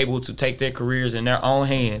 being able to take their careers in their own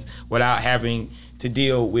hands without having to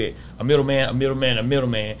deal with a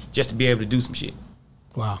middleman just to be able to do some shit.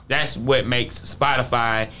 Wow. That's what makes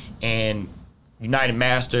Spotify and United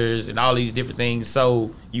Masters and all these different things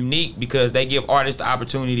so unique, because they give artists the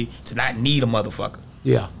opportunity to not need a motherfucker.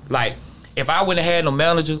 Yeah. Like, if I wouldn't have had no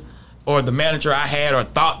manager, or the manager I had, or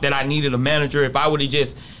thought that I needed a manager, if I would have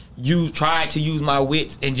just tried to use my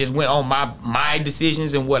wits and just went on my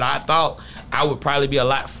decisions and what I thought, I would probably be a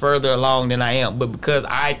lot further along than I am. But because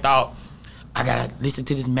I thought, I gotta listen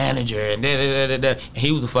to this manager and and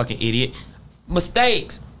he was a fucking idiot.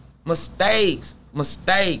 Mistakes.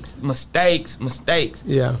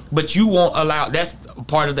 Yeah. But you won't allow, that's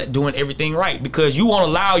part of that, doing everything right, because you won't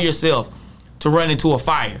allow yourself to run into a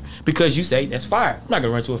fire, because you say, that's fire. I'm not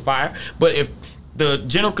gonna run into a fire. But if the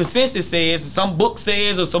general consensus says, some book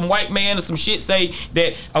says, or some white man or some shit say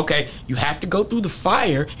that, okay, you have to go through the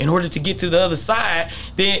fire in order to get to the other side,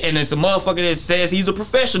 then, and there's a motherfucker that says he's a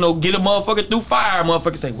professional, get a motherfucker through fire,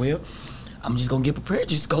 motherfucker say, well, I'm just gonna get prepared,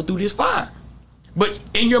 just go through this fire. But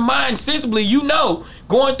in your mind, sensibly,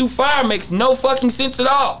 going through fire makes no fucking sense at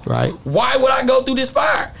all. Right. Why would I go through this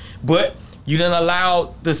fire? But you didn't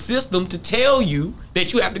allow the system to tell you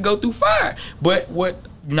that you have to go through fire. But what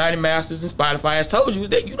United Masters and Spotify has told you is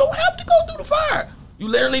that you don't have to go through the fire. You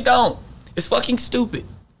literally don't. It's fucking stupid.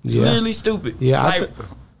 It's literally stupid. Yeah. And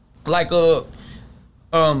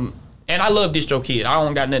I love DistroKid. I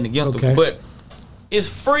don't got nothing against them, but it's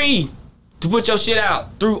free to put your shit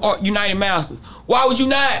out through United Masters. Why would you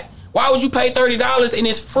not? Why would you pay $30 and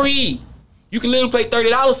it's free? You can literally pay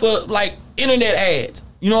 $30 for like internet ads.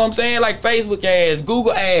 You know what I'm saying? Like Facebook ads,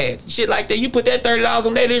 Google ads, shit like that. You put that $30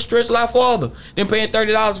 on there, it'll stretch a lot farther than paying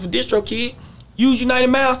 $30 for DistroKid. Use United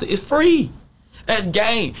Master. It's free. That's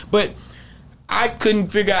game. But I couldn't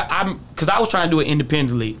figure out, because I was trying to do it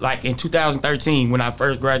independently. Like in 2013, when I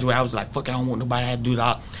first graduated, I was like, fuck it, I don't want nobody to have to do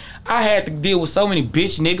that. I had to deal with so many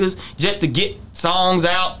bitch niggas just to get songs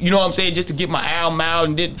out. You know what I'm saying? Just to get my album out.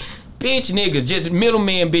 And bitch niggas, just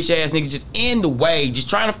middlemen, bitch ass niggas, just in the way, just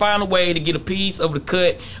trying to find a way to get a piece of the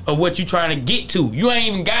cut of what you trying to get to. You ain't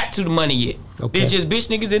even got to the money yet. Okay. It's just bitch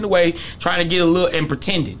niggas in the way, trying to get a little and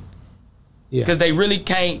pretending. Yeah. Because they really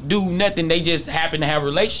can't do nothing. They just happen to have a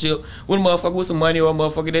relationship with a motherfucker with some money, or a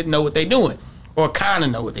motherfucker that know what they doing, or kind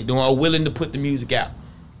of know what they doing, or willing to put the music out.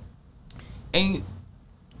 And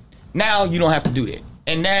now you don't have to do that.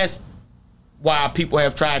 And that's why people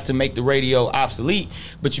have tried to make the radio obsolete,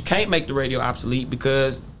 but you can't make the radio obsolete,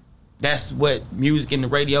 because that's what music in the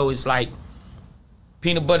radio is like,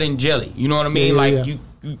 peanut butter and jelly. You know what I mean?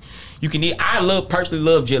 You can eat. I personally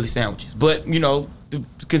love jelly sandwiches, but the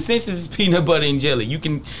consensus is peanut butter and jelly.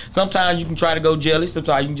 Sometimes you can try to go jelly,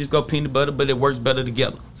 sometimes you can just go peanut butter, but it works better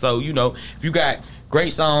together. So if you got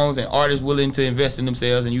great songs and artists willing to invest in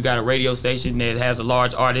themselves, and you got a radio station that has a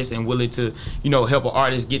large artist and willing to help an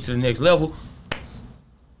artist get to the next level,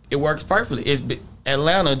 it works perfectly. It's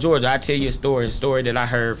Atlanta, Georgia. I tell you a story that I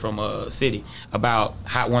heard from a city about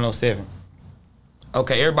Hot 107.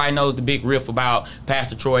 Okay, everybody knows the big riff about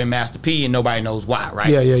Pastor Troy and Master P, and nobody knows why, right?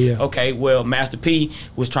 Yeah. Okay, well, Master P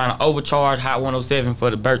was trying to overcharge Hot 107 for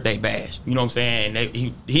the birthday bash. You know what I'm saying?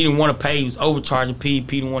 He didn't want to pay. He was overcharging P.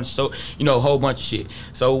 P didn't want to show, a whole bunch of shit.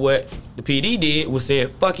 So what the PD did was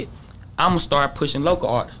said, fuck it, I'm going to start pushing local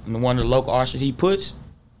artists. And one of the local artists he puts,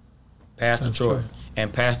 Pastor Troy.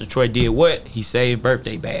 And Pastor Troy did what? He saved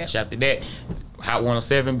birthday bash. After that, Hot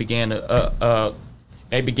 107 began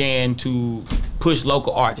to push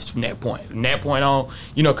local artists from that point. From that point on,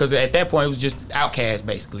 because at that point it was just Outkast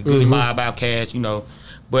basically, Goody Mob, Outkast,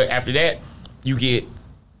 But after that, you get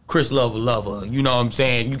Chris Lover. You know what I'm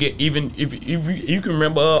saying? You get, even if you can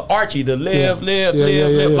remember Archie, the live.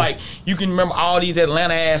 Like, you can remember all these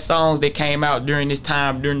Atlanta ass songs that came out during this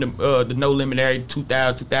time, during the No Limit era,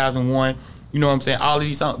 2000, 2001. You know what I'm saying? All of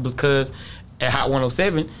these songs, because at Hot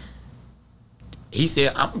 107, he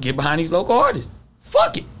said, I'm gonna get behind these local artists.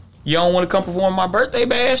 Fuck it. You don't want to come perform my birthday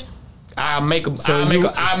bash? I'll make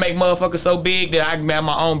motherfuckers so big that I can have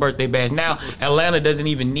my own birthday bash. Now Atlanta doesn't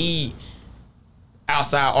even need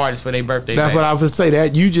outside artists for their birthday bash. That's what I was say.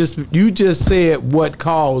 That you just said what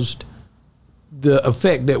caused the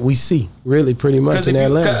effect that we see, really, pretty much in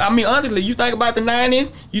Atlanta. I mean, honestly, you think about the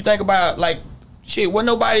 90s, you think about like shit. Wasn't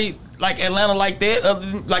nobody like Atlanta like that. Other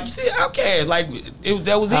than, like you said, Outkast. Like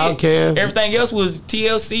that was it. Outkast. Everything else was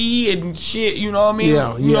TLC and shit. You know what I mean?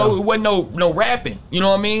 Yeah, You know, it wasn't no rapping. You know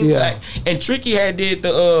what I mean? Yeah. Like, and Tricky had did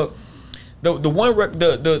the one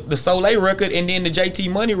the Soleil record, and then the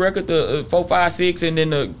JT Money record, the 456, and then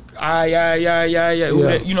the Who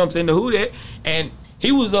that, you know what I'm saying, the Who That, and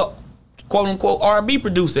he was a quote unquote R&B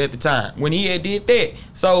producer at the time when he had did that.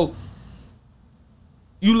 So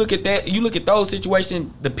you look at that, you look at those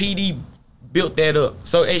situations, the PD built that up.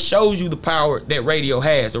 So it shows you the power that radio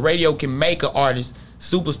has. The radio can make an artist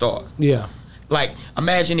superstar. Yeah. Like,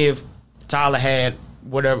 imagine if Tyler had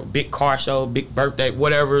whatever, big car show, big birthday,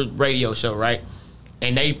 whatever radio show, right?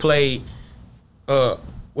 And they played,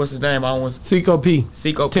 what's his name? I don't want to... Seco P.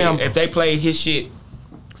 Seco P. Tampa. If they played his shit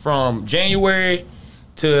from January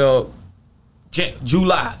till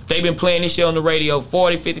July, they've been playing this shit on the radio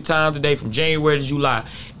 40, 50 times a day from January to July.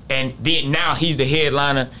 And then now he's the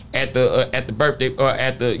headliner at the birthday, or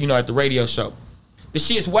at the radio show. The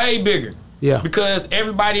shit's way bigger. Yeah. Because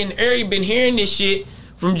everybody in the area been hearing this shit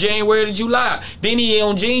from January to July. Then he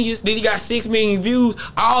on Genius. Then he got 6 million views.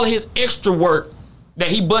 All his extra work that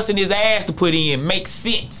he busting his ass to put in makes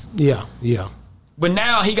sense. Yeah, yeah. But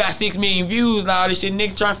now he got 6 million views and all this shit.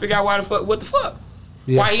 Niggas trying to figure out what the fuck.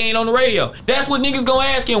 Yeah. Why he ain't on the radio? That's what niggas gonna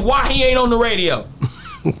ask him. Why he ain't on the radio?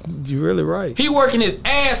 You really right. He working his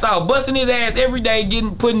ass off, busting his ass every day,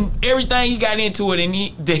 putting everything he got into it,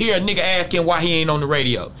 and to hear a nigga ask him why he ain't on the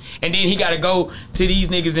radio, and then he got to go to these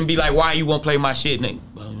niggas and be like, "Why you won't play my shit, nigga?"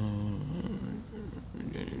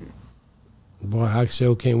 Boy, I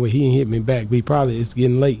sure can't wait. He ain't hit me back. But it's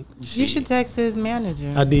getting late. You should text his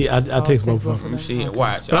manager. I did. I text both of them. Shit,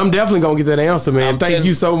 watch. But I'm definitely gonna get that answer, man. I'm Thank telling-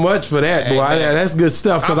 you so much for that, Hey, boy. man. That's good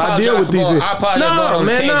stuff because I deal with these. I apologize for going on a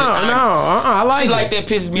man, tangent. I like Shit it. like that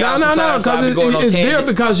pisses me no, off No, sometimes, so I be because going on it's there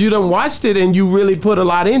tangents. because you done watched it and you really put a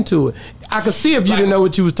lot into it. I could see if you didn't know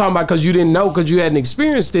what you was talking about because you didn't know because you hadn't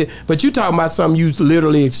experienced it, but you talking about something you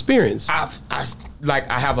literally experienced. I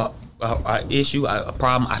have a issue, a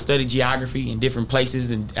problem. I study geography in different places,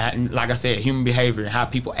 and like I said, human behavior and how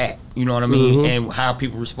people act. You know what I mean, and how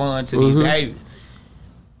people respond to these behaviors.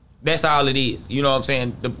 That's all it is. You know what I'm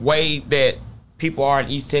saying? The way that people are in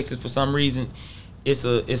East Texas, for some reason, it's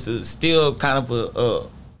a still kind of a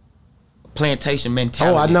plantation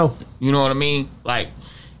mentality. Oh, I know. You know what I mean? Like,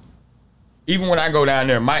 even when I go down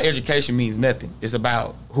there, my education means nothing. It's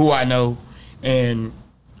about who I know and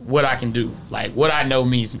what I can do. Like, what I know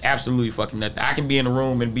means absolutely fucking nothing. I can be in the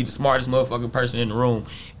room and be the smartest motherfucking person in the room,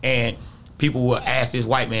 and people will ask this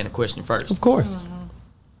white man a question first. Of course.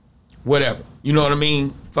 Whatever. You know what I mean?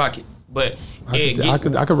 Fuck it. But I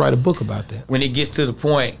could write a book about that. when it gets to the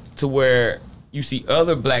point to where you see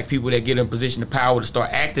other black people that get in a position of power to start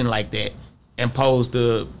acting like that, and opposed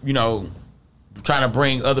to, trying to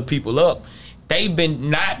bring other people up, they've been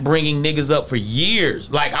not bringing niggas up for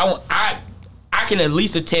years. Like, I can at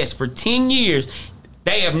least attest for 10 years,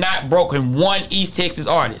 they have not broken one East Texas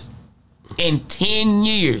artist in 10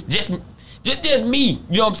 years. Just me.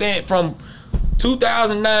 You know what I'm saying? From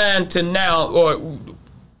 2009 to now, or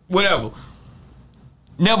whatever.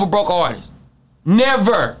 Never broke an artist.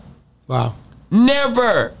 Never. Wow.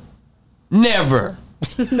 Never. Never.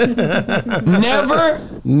 Never.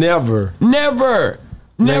 Never. Never.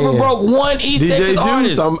 Never Man. broke one East DJ Texas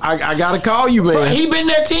artist. Juice, I gotta call you, man. Bro, he been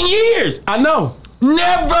there 10 years. I know.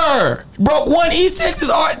 Never broke one East Texas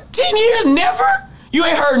art. 10 years, never? You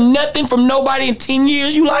ain't heard nothing from nobody in 10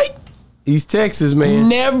 years you like? East Texas, man.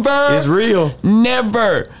 Never. It's real.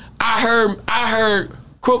 Never. I heard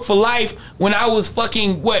Crook for Life when I was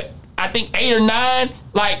fucking, I think 8 or 9.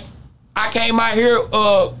 Like, I came out here,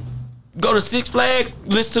 go to Six Flags,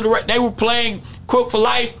 listen to they were playing Crook for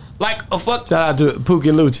Life like a fuck. Shout out to Pookie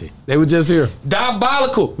and Lucci. They were just here.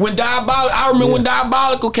 Diabolical. I remember when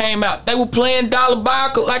Diabolical came out. They were playing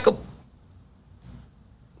Diabolical like a.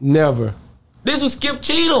 Never. This was Skip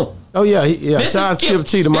Cheatham. Oh, yeah. This Shout out is Skip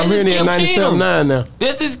Cheatham. I'm this hearing is it at Skip Cheatham. 97.9 now.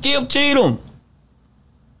 This is Skip Cheatham.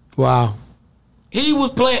 Wow. He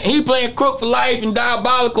playing Crook for Life and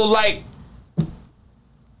Diabolical like.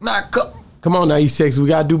 Come on now, East Texas. We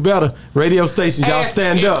gotta do better. Radio stations, y'all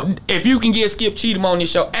stand up. If you can get Skip Cheatham on this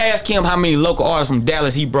show, ask him how many local artists from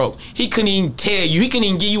Dallas he broke. He couldn't even tell you. He couldn't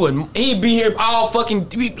even give you he'd be here all fucking.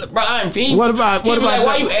 What about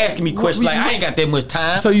why you asking me questions? Like, I ain't got that much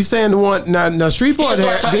time. So you saying the one now Shreveport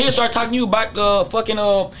He'll start talking to you about fucking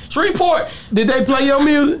Shreveport. Did they play your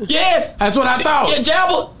music? Yes. That's what I thought.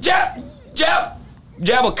 Yeah,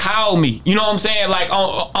 Jabba called me. You know what I'm saying? Like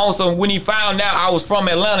on some, when he found out I was from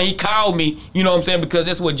Atlanta, he called me. You know what I'm saying? Because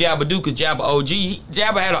that's what Jabba do. Cause Jabba OG,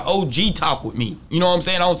 Jabba had an OG talk with me. You know what I'm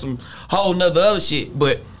saying? On some whole nother other shit.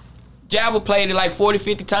 But Jabba played it like 40,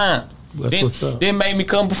 50 times. That's what's up. Then made me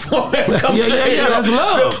come perform. Yeah, that's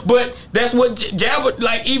love. But that's what Jabba,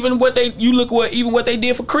 like, even what they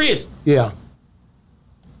did for Chris. Yeah.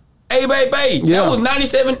 Hey, baby, Yeah. that was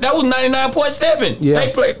 97. That was 99.7.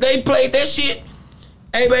 Yeah. They played that shit.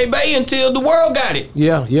 Hey, baby, until the world got it.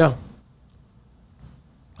 Yeah.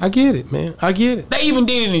 I get it, man. I get it. They even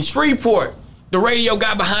did it in Shreveport. The radio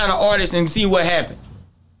got behind the artist and see what happened.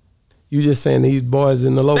 You just saying these boys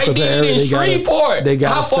in the local They area. did it in Shreveport. They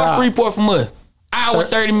got How far Shreveport from us? Hour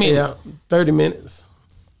 30 minutes. Yeah, 30 minutes.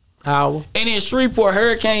 Hour. And in Shreveport,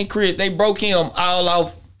 Hurricane Chris, they broke him all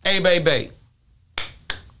off. Hey, baby.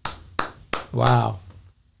 Wow.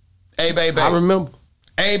 Hey, baby. I remember.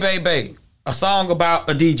 Hey, baby. A song about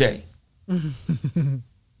a DJ.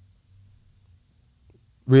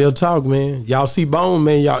 Real talk, man. Y'all see Bone,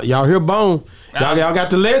 man. Y'all hear Bone. Y'all got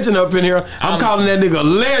the legend up in here. I'm calling that nigga a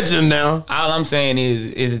legend now. All I'm saying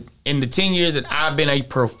is in the 10 years that I've been a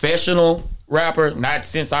professional rapper, not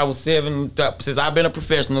since I was 7, since I've been a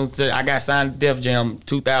professional, since I got signed to Def Jam in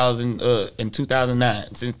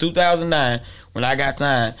 2009. Since 2009, when I got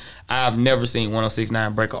signed, I've never seen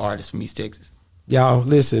 106.9 break an artist from East Texas. Y'all,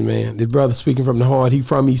 listen, man. This brother speaking from the heart. He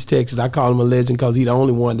from East Texas. I call him a legend because he the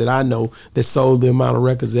only one that I know that sold the amount of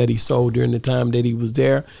records that he sold during the time that he was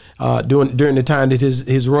there, during the time that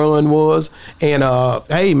his run was. And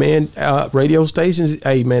hey, man, radio stations.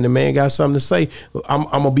 Hey, man, the man got something to say. I'm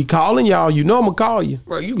gonna be calling y'all. You know I'm gonna call you.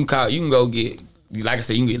 Bro, you can call. You can go get. Like I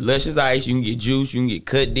said, you can get Luscious Ice. You can get Juice. You can get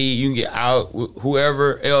Cut D. You can get out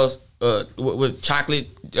whoever else with chocolate.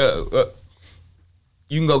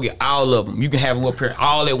 You can go get all of them. You can have them up here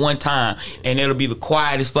all at one time, and it'll be the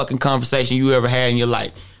quietest fucking conversation you ever had in your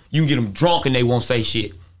life. You can get them drunk and they won't say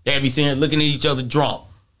shit. They'll be sitting there looking at each other drunk.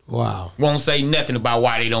 Wow. Won't say nothing about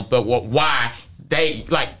why they don't, but why they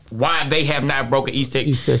have not broken East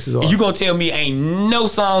Texas. East Texas. You gonna tell me ain't no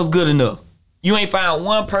songs good enough? You ain't found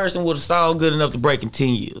one person with a song good enough to break in 10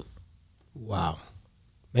 years. Wow.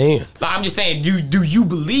 Man. I'm just saying, do you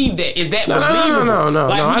believe that? Is that believable? No.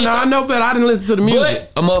 Like, I know, but I didn't listen to the music.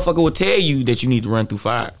 But a motherfucker will tell you that you need to run through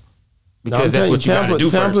fire. Because that's what you gotta do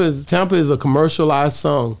first. Tampa is a commercialized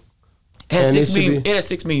song. It has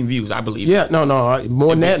 6 million views, I believe. Yeah, no,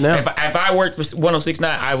 more than that now. If I worked for 106.9,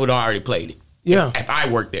 I would have already played it. Yeah. If I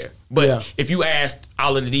worked there. But if you asked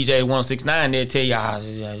all of the DJs 106.9, they'll tell you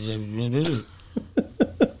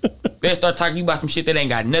they'll start talking to you about some shit that ain't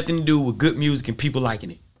got nothing to do with good music and people liking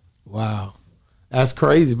it. Wow. That's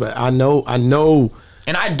crazy, but I know.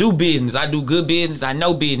 And I do business. I do good business. I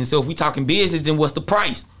know business. So if we talking business, then what's the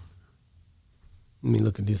price? Let me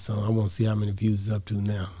look at this song. I want to see how many views it's up to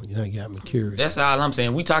now. You know, you got me curious. That's all I'm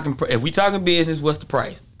saying. If we talking business, what's the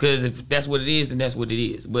price? Because if that's what it is, then that's what it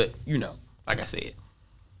is. But, you know, like I said.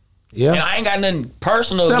 Yeah. And I ain't got nothing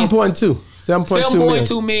personal.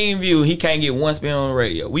 7.2 million views. He can't get one spin on the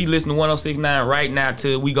radio. We listen to 106.9 right now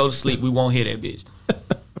till we go to sleep. We won't hear that bitch.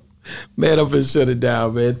 Man, I'm finna shut it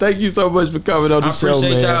down, man. Thank you so much for coming on the show, man. I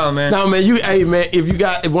appreciate y'all, man. No,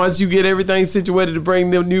 man, once you get everything situated to bring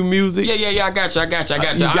them new music. Yeah, I got you. You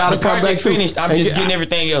gotta the come back finished. I'm just getting I,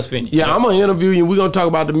 everything else finished. Yeah, so. I'm gonna interview you and we're gonna talk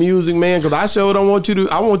about the music, man, because I sure don't want you to.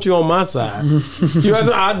 I want you on my side. You know what I'm saying?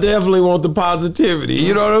 I definitely want the positivity.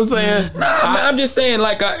 You know what I'm saying? I'm just saying,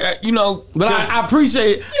 like, But I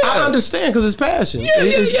appreciate it. Yeah. I understand because it's passion.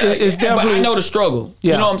 It's definitely. But I know the struggle.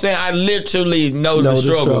 Yeah. You know what I'm saying? I literally know the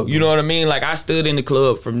struggle. You know what I mean? Like, I stood in the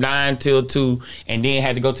club from 9 till 2 and then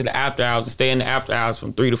had to go to the after hours and stay in the after hours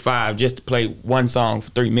from 3 to 5 just to play one song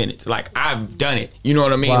for 3 minutes. Like, I've done it. You know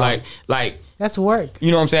what I mean? Wow. Like that's work.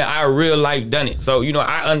 You know what I'm saying? I real life done it. So, you know,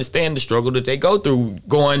 I understand the struggle that they go through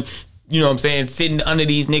going, you know what I'm saying, sitting under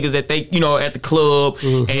these niggas at the club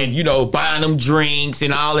and, you know, buying them drinks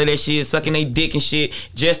and all of that shit, sucking their dick and shit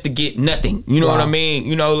just to get nothing. You know what I mean?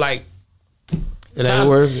 You know, like, it ain't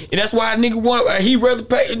worth it. And that's why a nigga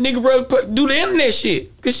rather do the internet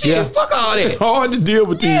shit. Cause shit, fuck all that. It's hard to deal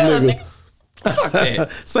with these niggas. Fuck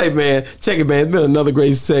that. Say, man, check it, man. It's been another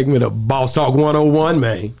great segment of Boss Talk 101,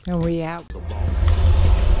 man. And we out.